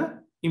and the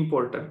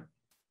importer.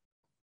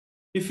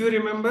 If you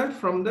remember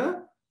from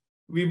the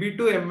VB2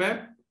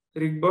 mmap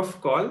rig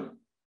buff call,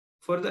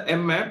 for the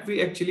mmap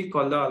we actually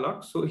call the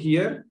alloc. So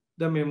here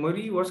the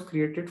memory was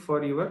created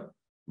for your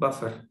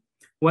buffer.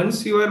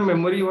 Once your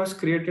memory was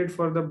created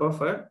for the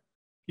buffer,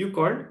 you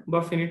called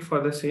buff init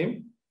for the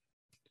same.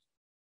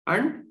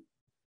 And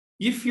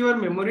if your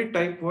memory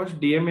type was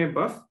DMA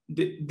buff,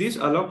 this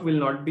alloc will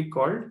not be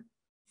called.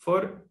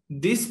 For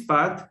this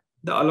path,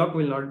 the alloc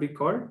will not be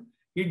called.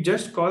 It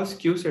just calls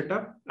queue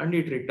setup and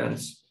it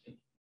returns.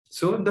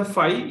 So the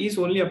phi is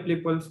only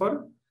applicable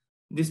for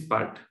this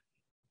part.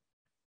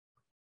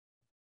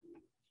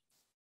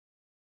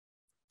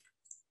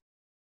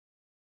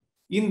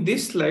 In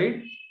this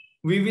slide,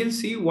 we will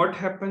see what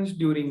happens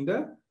during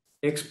the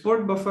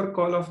export buffer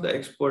call of the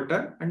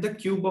exporter and the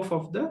queue buff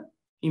of the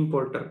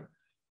importer.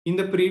 In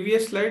the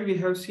previous slide, we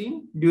have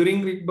seen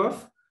during rig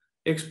buff,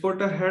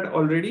 exporter had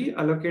already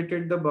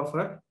allocated the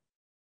buffer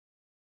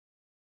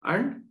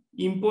and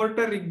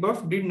importer rig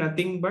buff did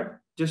nothing but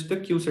just the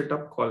queue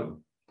setup call.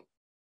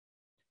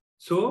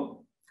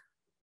 So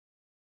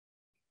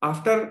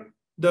after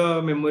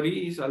the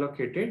memory is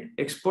allocated,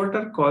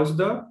 exporter calls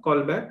the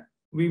callback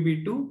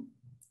VB2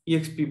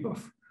 exp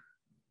buff.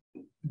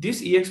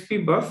 This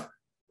exp buff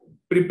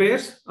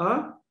prepares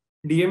a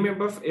DMA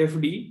buff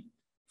FD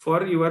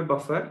for your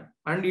buffer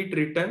and it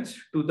returns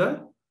to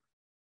the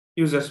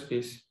user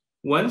space.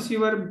 Once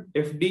your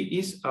FD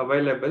is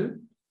available,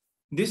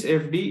 this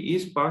FD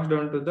is passed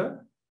on to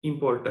the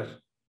importer.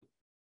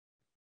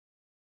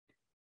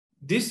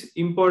 This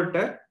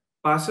importer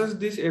passes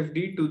this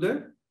FD to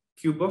the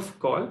queue buff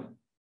call,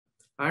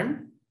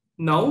 and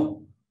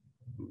now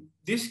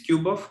this queue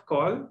buff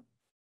call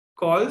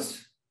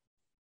calls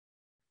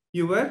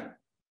your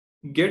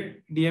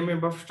get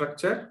DMA buff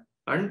structure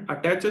and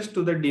attaches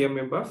to the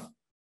DMA buff.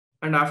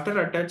 And after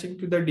attaching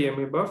to the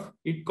DMA buff,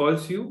 it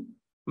calls you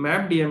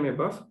map DMA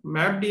buff.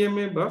 Map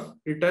DMA buff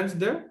returns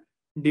the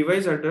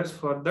device address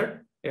for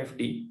that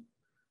FD.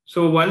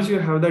 So once you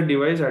have the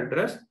device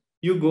address,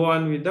 you go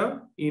on with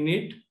the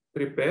init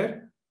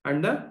prepare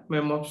and the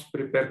memops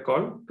prepare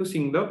call to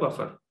sync the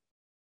buffer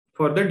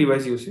for the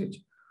device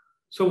usage.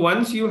 So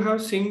once you have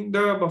synced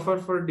the buffer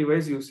for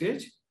device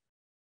usage,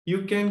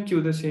 you can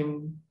queue the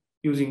same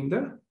using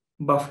the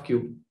buff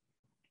queue.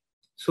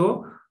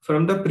 So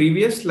from the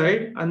previous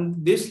slide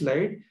and this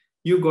slide,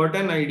 you got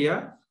an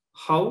idea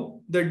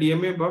how the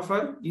DMA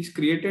buffer is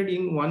created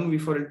in one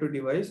V4L2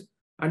 device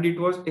and it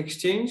was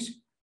exchanged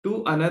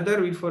to another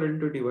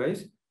V4L2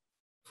 device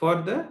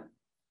for the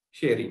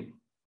sharing.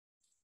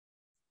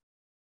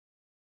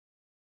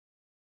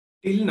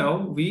 Till now,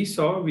 we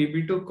saw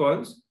VB2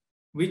 calls,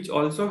 which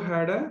also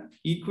had a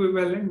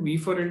equivalent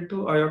V4L2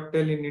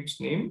 IOCTL in its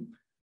name,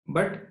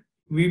 but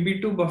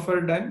VB2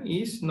 buffer done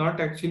is not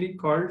actually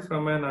called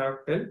from an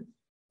IOCTL.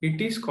 It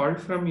is called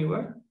from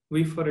your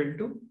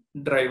V4L2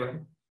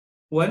 driver.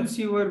 Once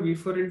your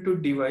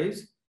V4L2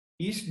 device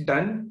is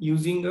done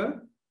using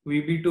a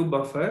VB2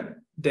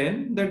 buffer,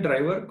 then the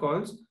driver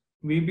calls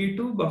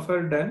VB2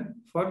 buffer done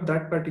for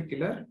that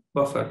particular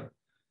buffer.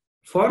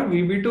 For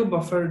VB2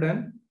 buffer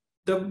done,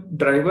 the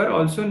driver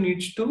also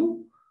needs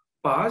to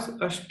pass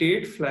a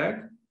state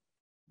flag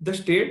the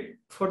state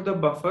for the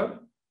buffer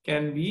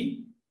can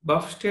be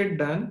buff state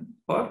done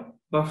or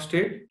buff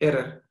state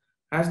error.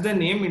 As the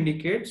name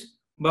indicates,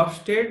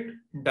 buff state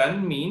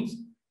done means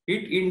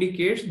it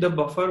indicates the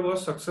buffer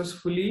was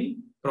successfully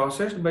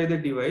processed by the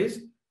device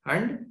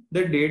and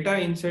the data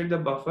inside the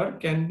buffer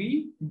can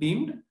be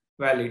deemed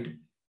valid.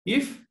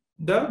 If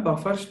the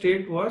buffer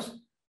state was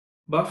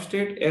buff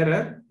state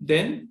error,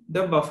 then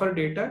the buffer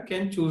data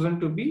can chosen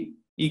to be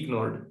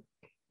ignored.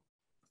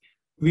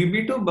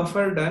 VB2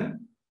 buffer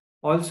done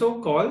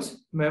also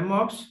calls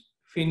memops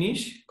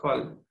finish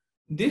call.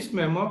 This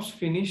memops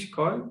finish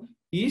call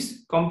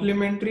is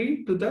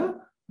complementary to the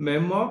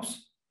memops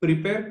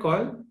prepare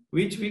call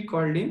which we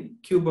called in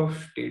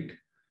QBuff state.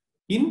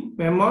 In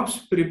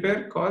memops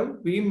prepare call,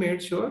 we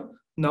made sure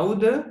now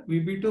the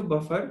VB2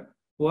 buffer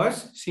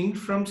was synced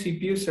from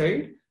CPU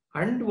side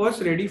and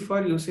was ready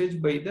for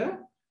usage by the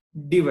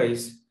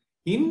device.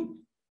 In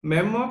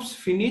memops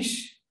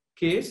finish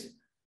case,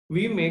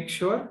 we make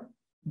sure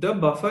the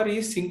buffer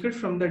is synced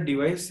from the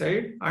device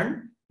side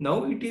and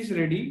now it is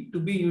ready to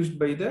be used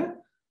by the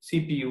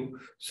CPU.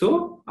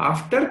 So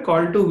after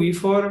call to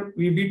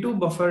VB2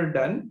 buffer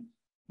done,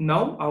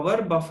 now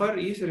our buffer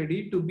is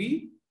ready to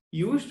be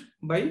used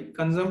by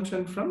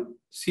consumption from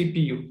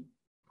CPU.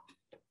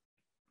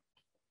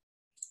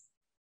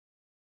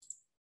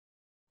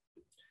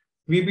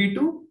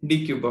 VB2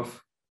 DQBuff.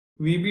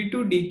 VB2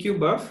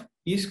 DQBuff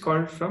is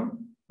called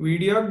from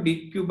Videoc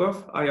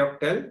DQBuff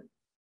ioctl.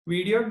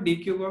 Videoc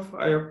DQBuff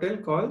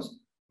ioctl calls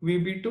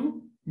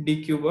VB2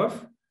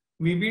 DQBuff.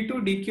 VB2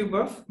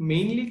 DQBuff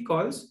mainly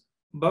calls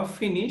buff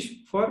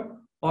finish for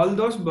all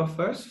those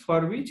buffers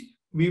for which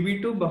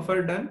VB2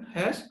 buffer done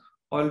has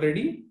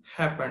already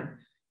happened.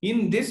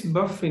 In this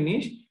buff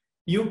finish,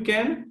 you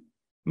can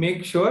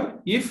make sure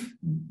if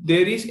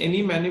there is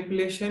any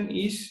manipulation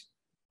is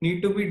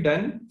need to be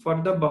done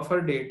for the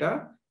buffer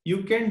data,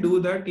 you can do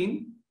that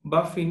in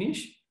buff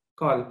finish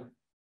call.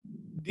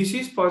 This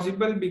is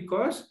possible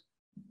because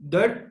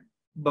that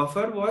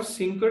buffer was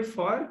synced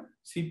for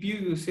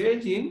CPU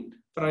usage in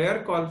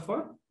prior call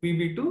for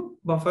VB2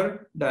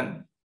 buffer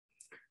done.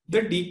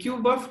 The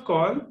DQBuff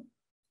call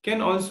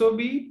can also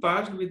be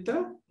passed with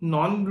a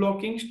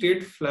non-blocking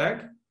state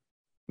flag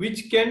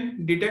which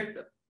can detect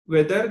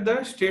whether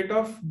the state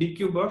of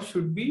DQBuff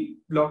should be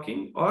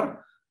blocking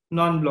or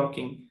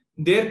non-blocking.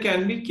 There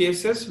can be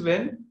cases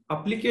when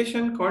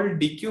application called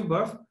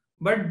DQBuff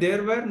but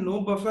there were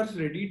no buffers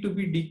ready to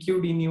be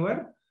DQ'd in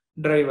your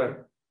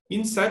driver.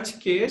 In such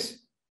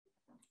case,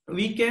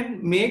 we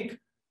can make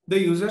the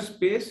user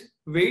space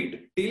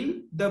wait till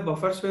the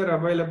buffers were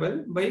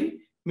available by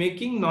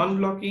making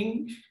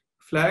non-blocking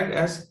flag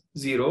as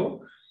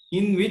 0,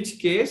 in which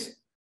case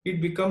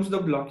it becomes the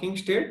blocking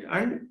state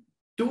and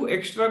two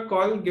extra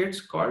call gets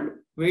called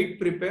wait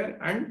prepare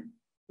and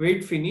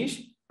wait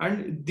finish,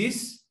 and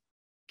this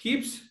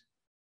keeps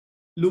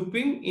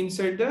looping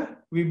inside the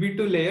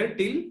VB2 layer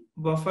till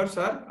buffers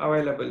are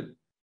available.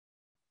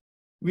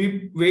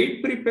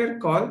 Wait prepare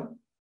call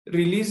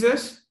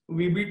releases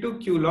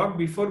VB2 queue lock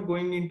before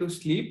going into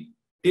sleep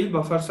till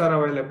buffers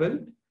are available.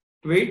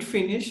 Wait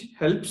finish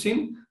helps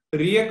in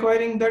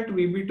reacquiring that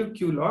VB2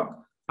 queue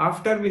lock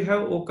after we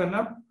have woken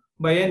up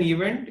by an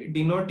event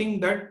denoting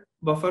that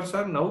buffers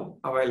are now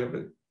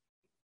available.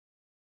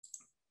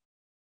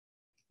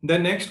 The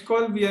next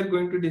call we are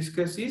going to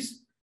discuss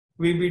is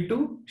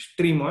VB2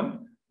 stream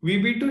on.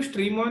 VB2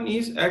 stream on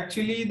is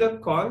actually the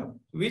call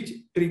which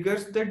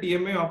triggers the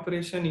DMA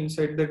operation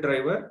inside the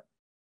driver,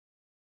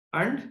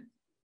 and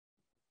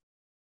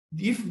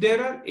if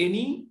there are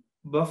any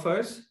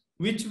buffers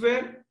which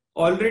were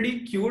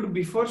already queued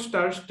before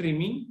start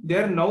streaming, they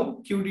are now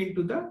queued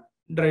into the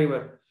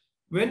driver.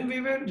 When we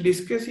were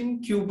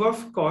discussing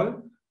QBuff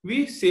call,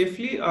 we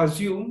safely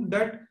assume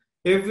that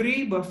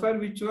every buffer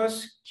which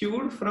was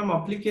queued from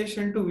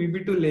application to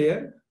VB2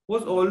 layer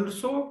was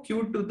also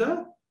queued to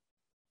the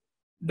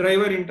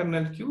driver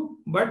internal queue,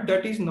 but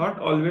that is not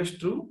always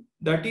true.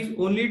 That is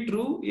only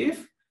true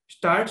if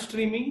start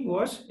streaming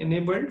was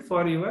enabled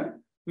for your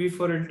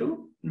V4L2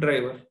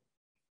 driver.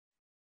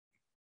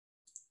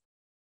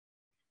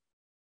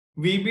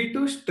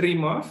 VB2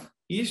 stream off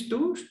is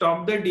to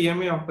stop the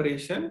DMA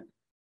operation.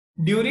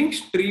 During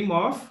stream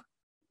off,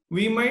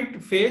 we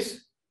might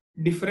face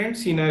different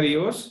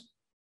scenarios.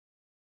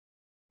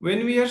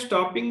 When we are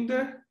stopping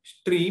the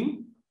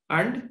stream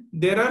and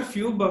there are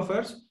few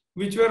buffers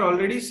which were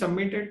already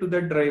submitted to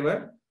the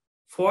driver,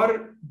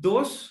 for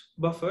those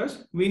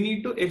buffers, we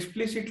need to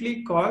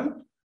explicitly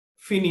call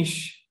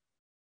finish.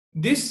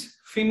 This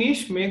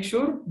finish makes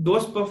sure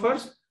those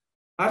buffers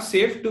are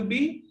safe to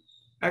be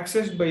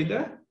accessed by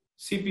the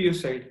CPU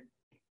side.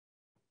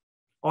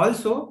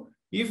 Also,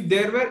 if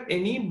there were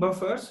any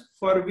buffers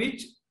for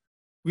which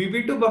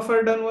VB2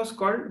 buffer done was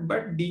called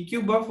but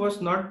DQBuff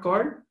was not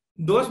called,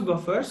 those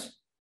buffers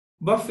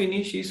buff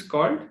finish is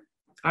called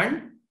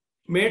and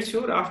made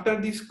sure after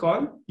this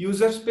call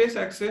user space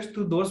access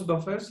to those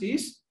buffers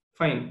is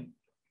fine.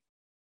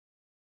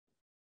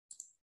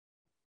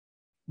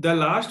 The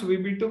last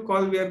VB2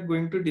 call we are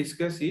going to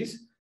discuss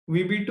is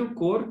VB2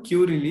 core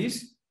queue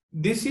release.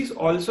 This is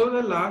also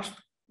the last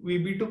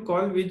VB2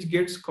 call which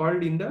gets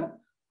called in the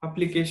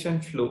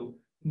application flow.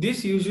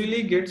 This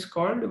usually gets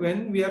called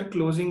when we are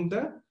closing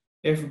the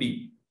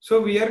FD.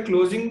 So we are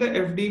closing the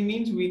FD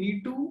means we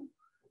need to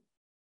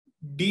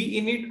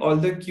de-init all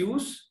the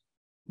queues,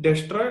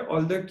 destroy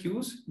all the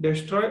queues,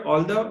 destroy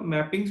all the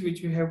mappings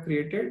which we have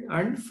created,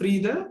 and free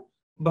the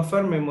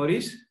buffer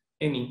memories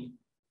any.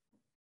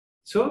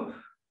 So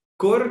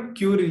core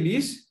queue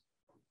release,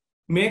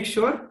 make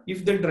sure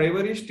if the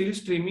driver is still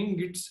streaming,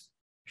 it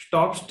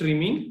stops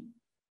streaming,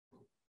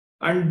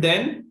 and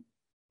then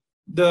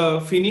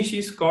the finish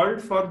is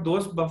called for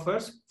those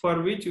buffers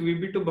for which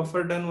VB2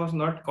 buffer done was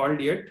not called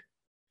yet,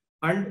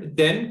 and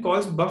then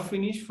calls buff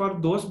finish for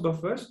those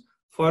buffers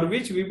for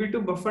which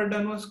VB2 buffer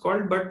done was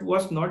called but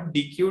was not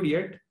dequeued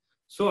yet.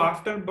 So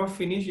after buff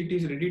finish, it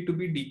is ready to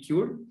be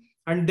dequeued,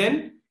 and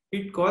then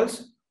it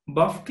calls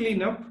buff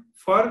cleanup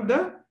for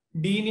the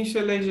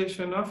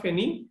deinitialization of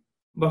any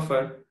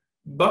buffer.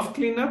 Buff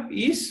cleanup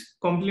is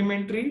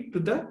complementary to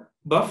the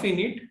buff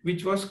init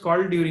which was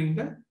called during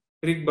the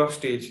rig buff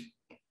stage.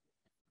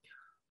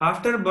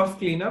 After buff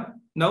cleanup,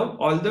 now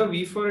all the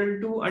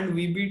V4L2 and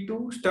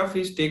VB2 stuff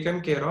is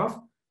taken care of.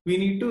 We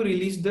need to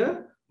release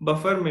the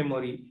buffer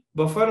memory.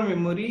 Buffer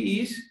memory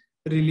is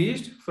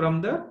released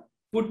from the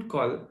put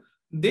call.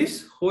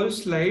 This whole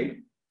slide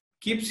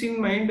keeps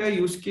in mind a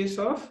use case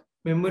of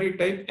memory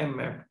type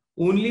mmap.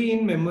 Only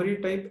in memory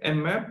type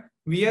mmap,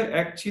 we are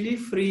actually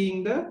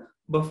freeing the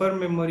buffer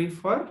memory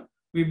for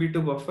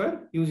VB2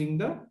 buffer using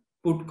the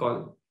put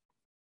call.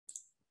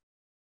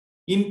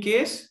 In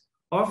case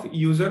of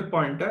user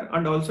pointer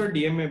and also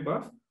DMA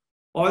buff,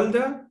 all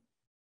the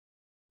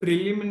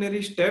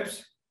preliminary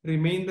steps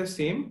remain the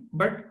same,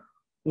 but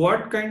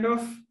what kind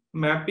of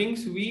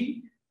mappings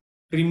we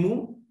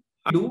remove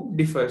do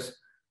differs.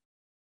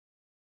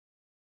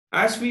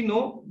 As we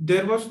know,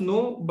 there was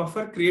no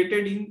buffer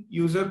created in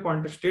user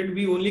pointer state.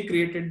 We only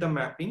created the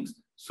mappings.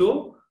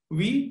 So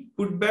we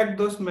put back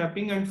those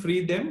mapping and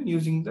free them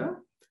using the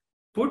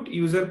put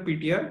user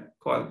PTR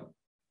call.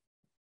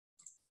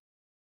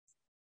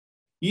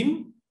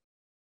 In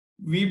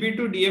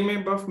VB2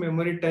 DMA buff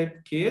memory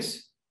type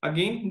case,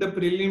 again the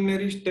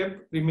preliminary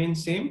step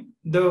remains same.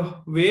 The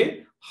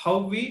way how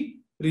we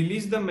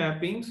release the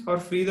mappings or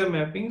free the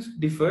mappings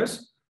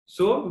differs.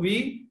 So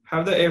we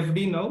have the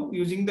FD now.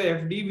 Using the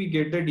FD, we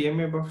get the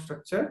DMA buff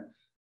structure,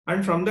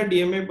 and from the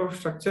DMA buff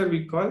structure,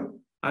 we call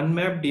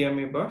unmap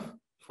DMA buff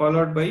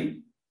followed by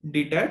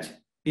detach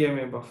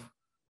DMA buff.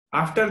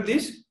 After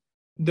this,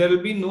 there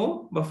will be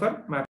no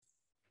buffer map.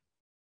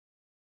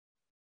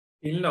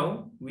 Till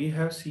now, we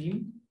have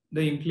seen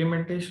the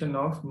implementation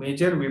of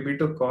major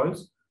VB2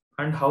 calls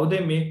and how they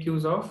make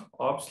use of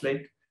ops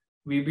like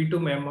VB2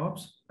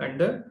 memops and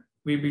the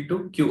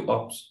VB2 queue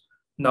ops.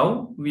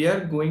 Now we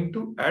are going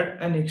to add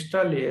an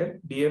extra layer,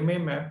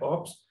 DMA map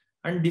ops,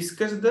 and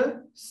discuss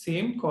the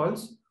same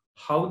calls,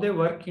 how they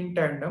work in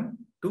tandem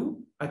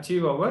to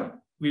achieve our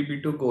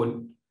VB2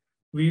 goal.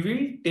 We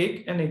will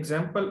take an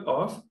example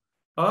of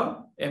a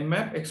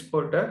mmap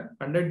exporter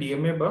and a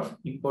DMA buff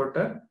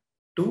importer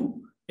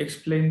to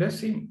explain the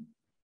same.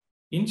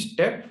 In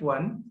step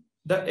 1,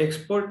 the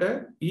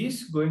exporter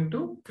is going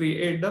to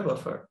create the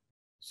buffer.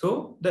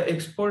 So the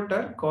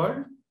exporter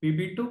called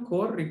VB2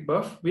 core rig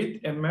buff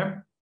with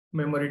mmap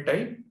memory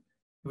type,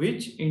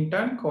 which in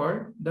turn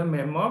called the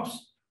memops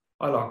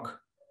alloc.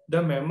 The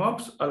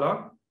memops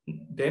alloc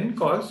then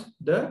calls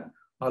the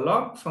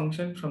alloc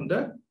function from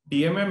the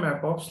DMA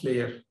mapops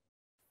layer.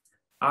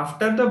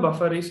 After the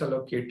buffer is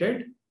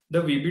allocated,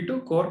 the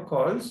VB2 core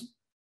calls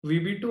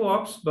VB2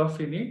 ops buff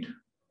init,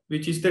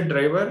 which is the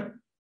driver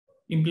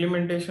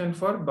implementation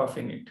for buff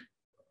init.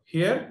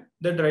 Here,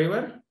 the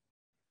driver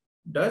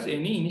does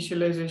any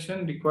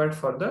initialization required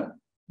for the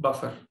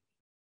buffer.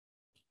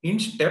 In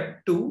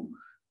step 2,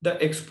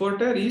 the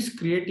exporter is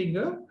creating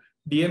a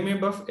DMA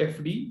buff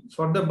FD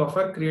for the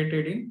buffer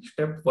created in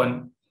step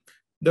 1.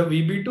 The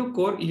VB2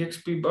 core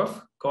exp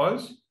buff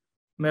calls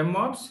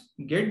memops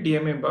get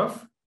DMA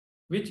buff,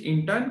 which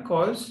in turn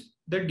calls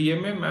the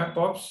DMA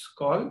mapops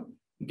call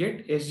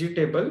get SG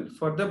table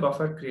for the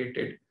buffer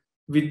created.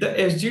 With the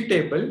SG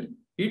table,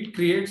 it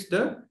creates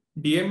the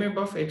DMA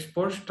buff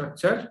export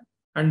structure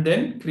and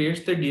then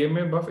creates the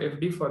DMA buff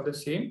FD for the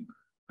same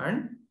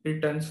and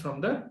returns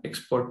from the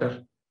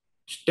exporter.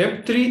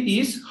 Step 3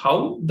 is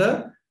how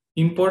the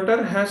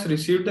importer has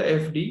received the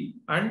FD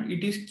and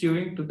it is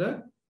queuing to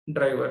the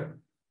driver.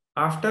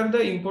 After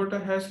the importer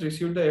has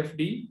received the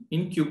FD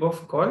in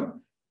queuebuff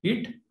call,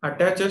 it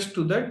attaches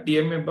to the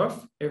DMA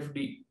buff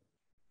FD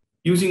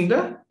using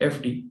the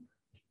FD.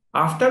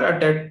 After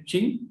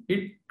attaching,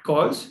 it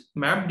calls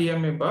map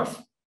DMA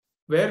buff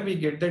where we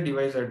get the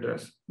device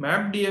address.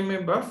 Map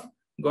DMA buff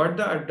got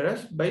the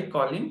address by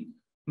calling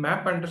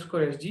map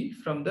underscore SG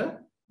from the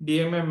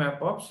DMA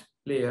mapops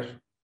layer.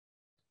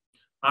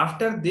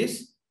 After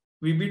this,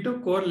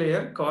 VB2 core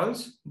layer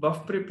calls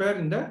buff prepare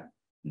in the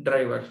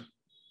driver.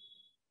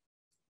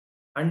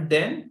 And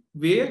then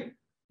where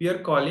we are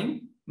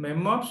calling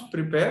memops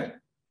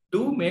prepare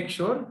to make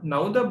sure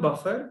now the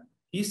buffer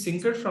is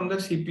synced from the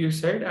CPU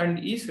side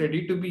and is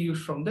ready to be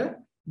used from the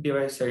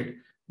device side.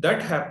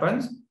 That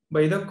happens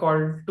by the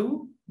call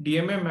to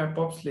DMA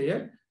MapOps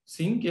layer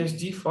sync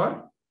SG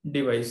for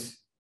device.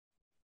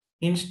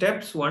 In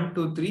steps 1,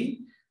 2,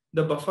 3,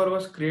 the buffer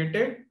was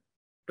created,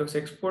 it was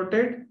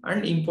exported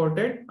and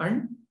imported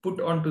and put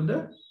onto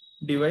the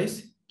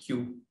device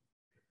queue.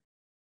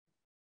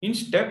 In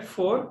step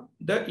 4,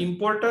 the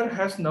importer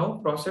has now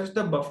processed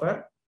the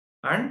buffer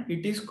and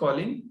it is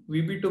calling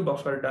VB2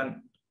 buffer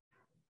done.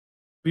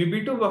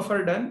 VB2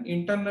 buffer done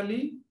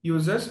internally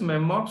uses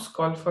memops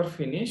call for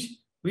finish,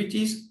 which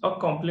is a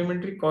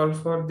complementary call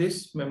for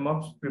this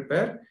memops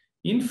prepare.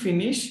 In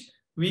finish,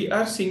 we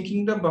are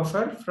syncing the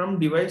buffer from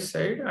device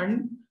side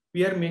and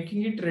we are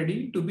making it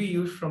ready to be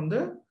used from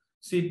the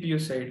CPU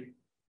side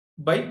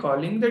by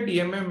calling the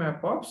DMA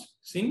MapOps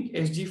sync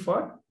SG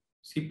for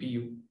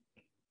CPU.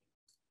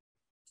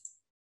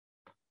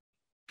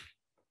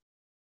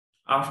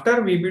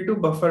 After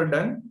VB2 buffer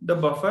done, the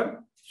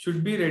buffer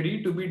should be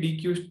ready to be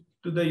dequeued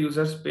to the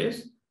user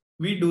space.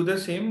 We do the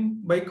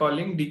same by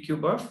calling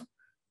dequebuff.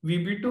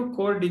 VB2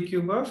 core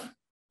dequebuff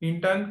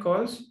in turn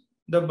calls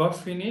the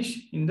buff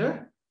finish in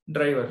the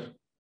driver.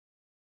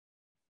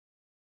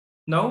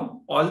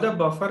 Now all the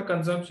buffer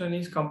consumption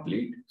is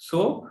complete.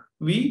 So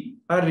we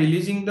are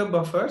releasing the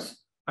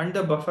buffers and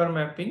the buffer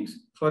mappings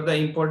for the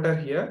importer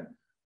here.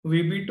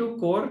 VB2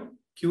 core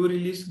queue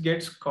release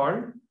gets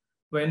called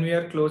when we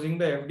are closing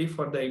the FD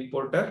for the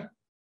importer.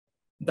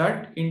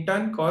 That in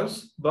turn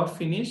calls buff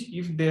finish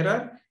if there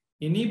are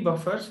any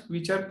buffers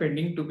which are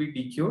pending to be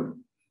dequeued,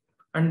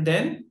 and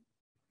then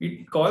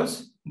it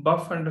calls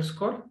buff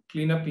underscore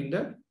cleanup in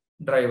the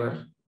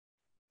driver.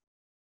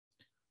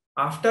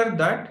 After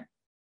that,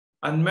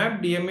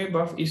 unmapped DMA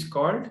buff is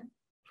called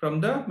from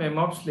the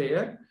memops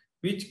layer,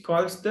 which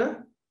calls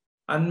the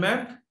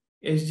unmapped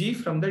SG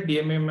from the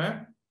DMA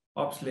map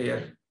ops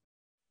layer.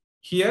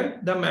 Here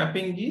the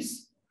mapping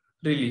is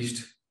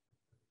released.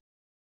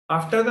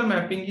 After the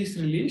mapping is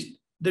released,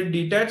 the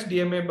detached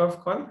DMA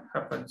buff call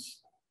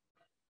happens.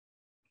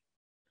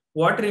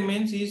 What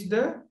remains is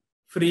the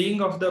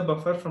freeing of the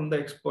buffer from the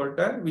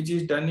exporter, which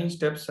is done in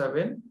step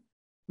 7.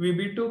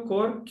 VB2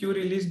 core queue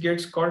release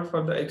gets called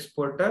for the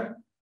exporter,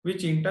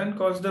 which in turn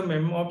calls the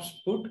memops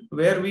put,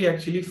 where we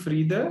actually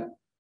free the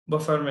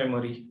buffer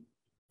memory.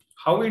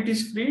 How it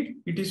is freed?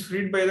 It is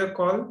freed by the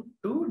call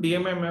to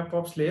DMA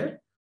MapOps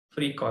layer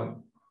free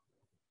call.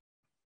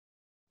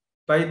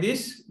 By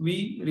this,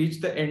 we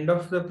reach the end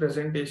of the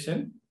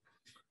presentation.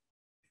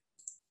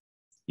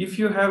 If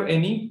you have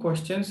any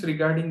questions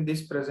regarding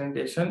this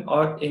presentation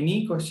or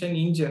any question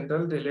in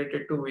general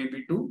related to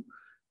VB2,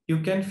 you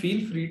can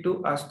feel free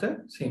to ask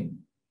the same.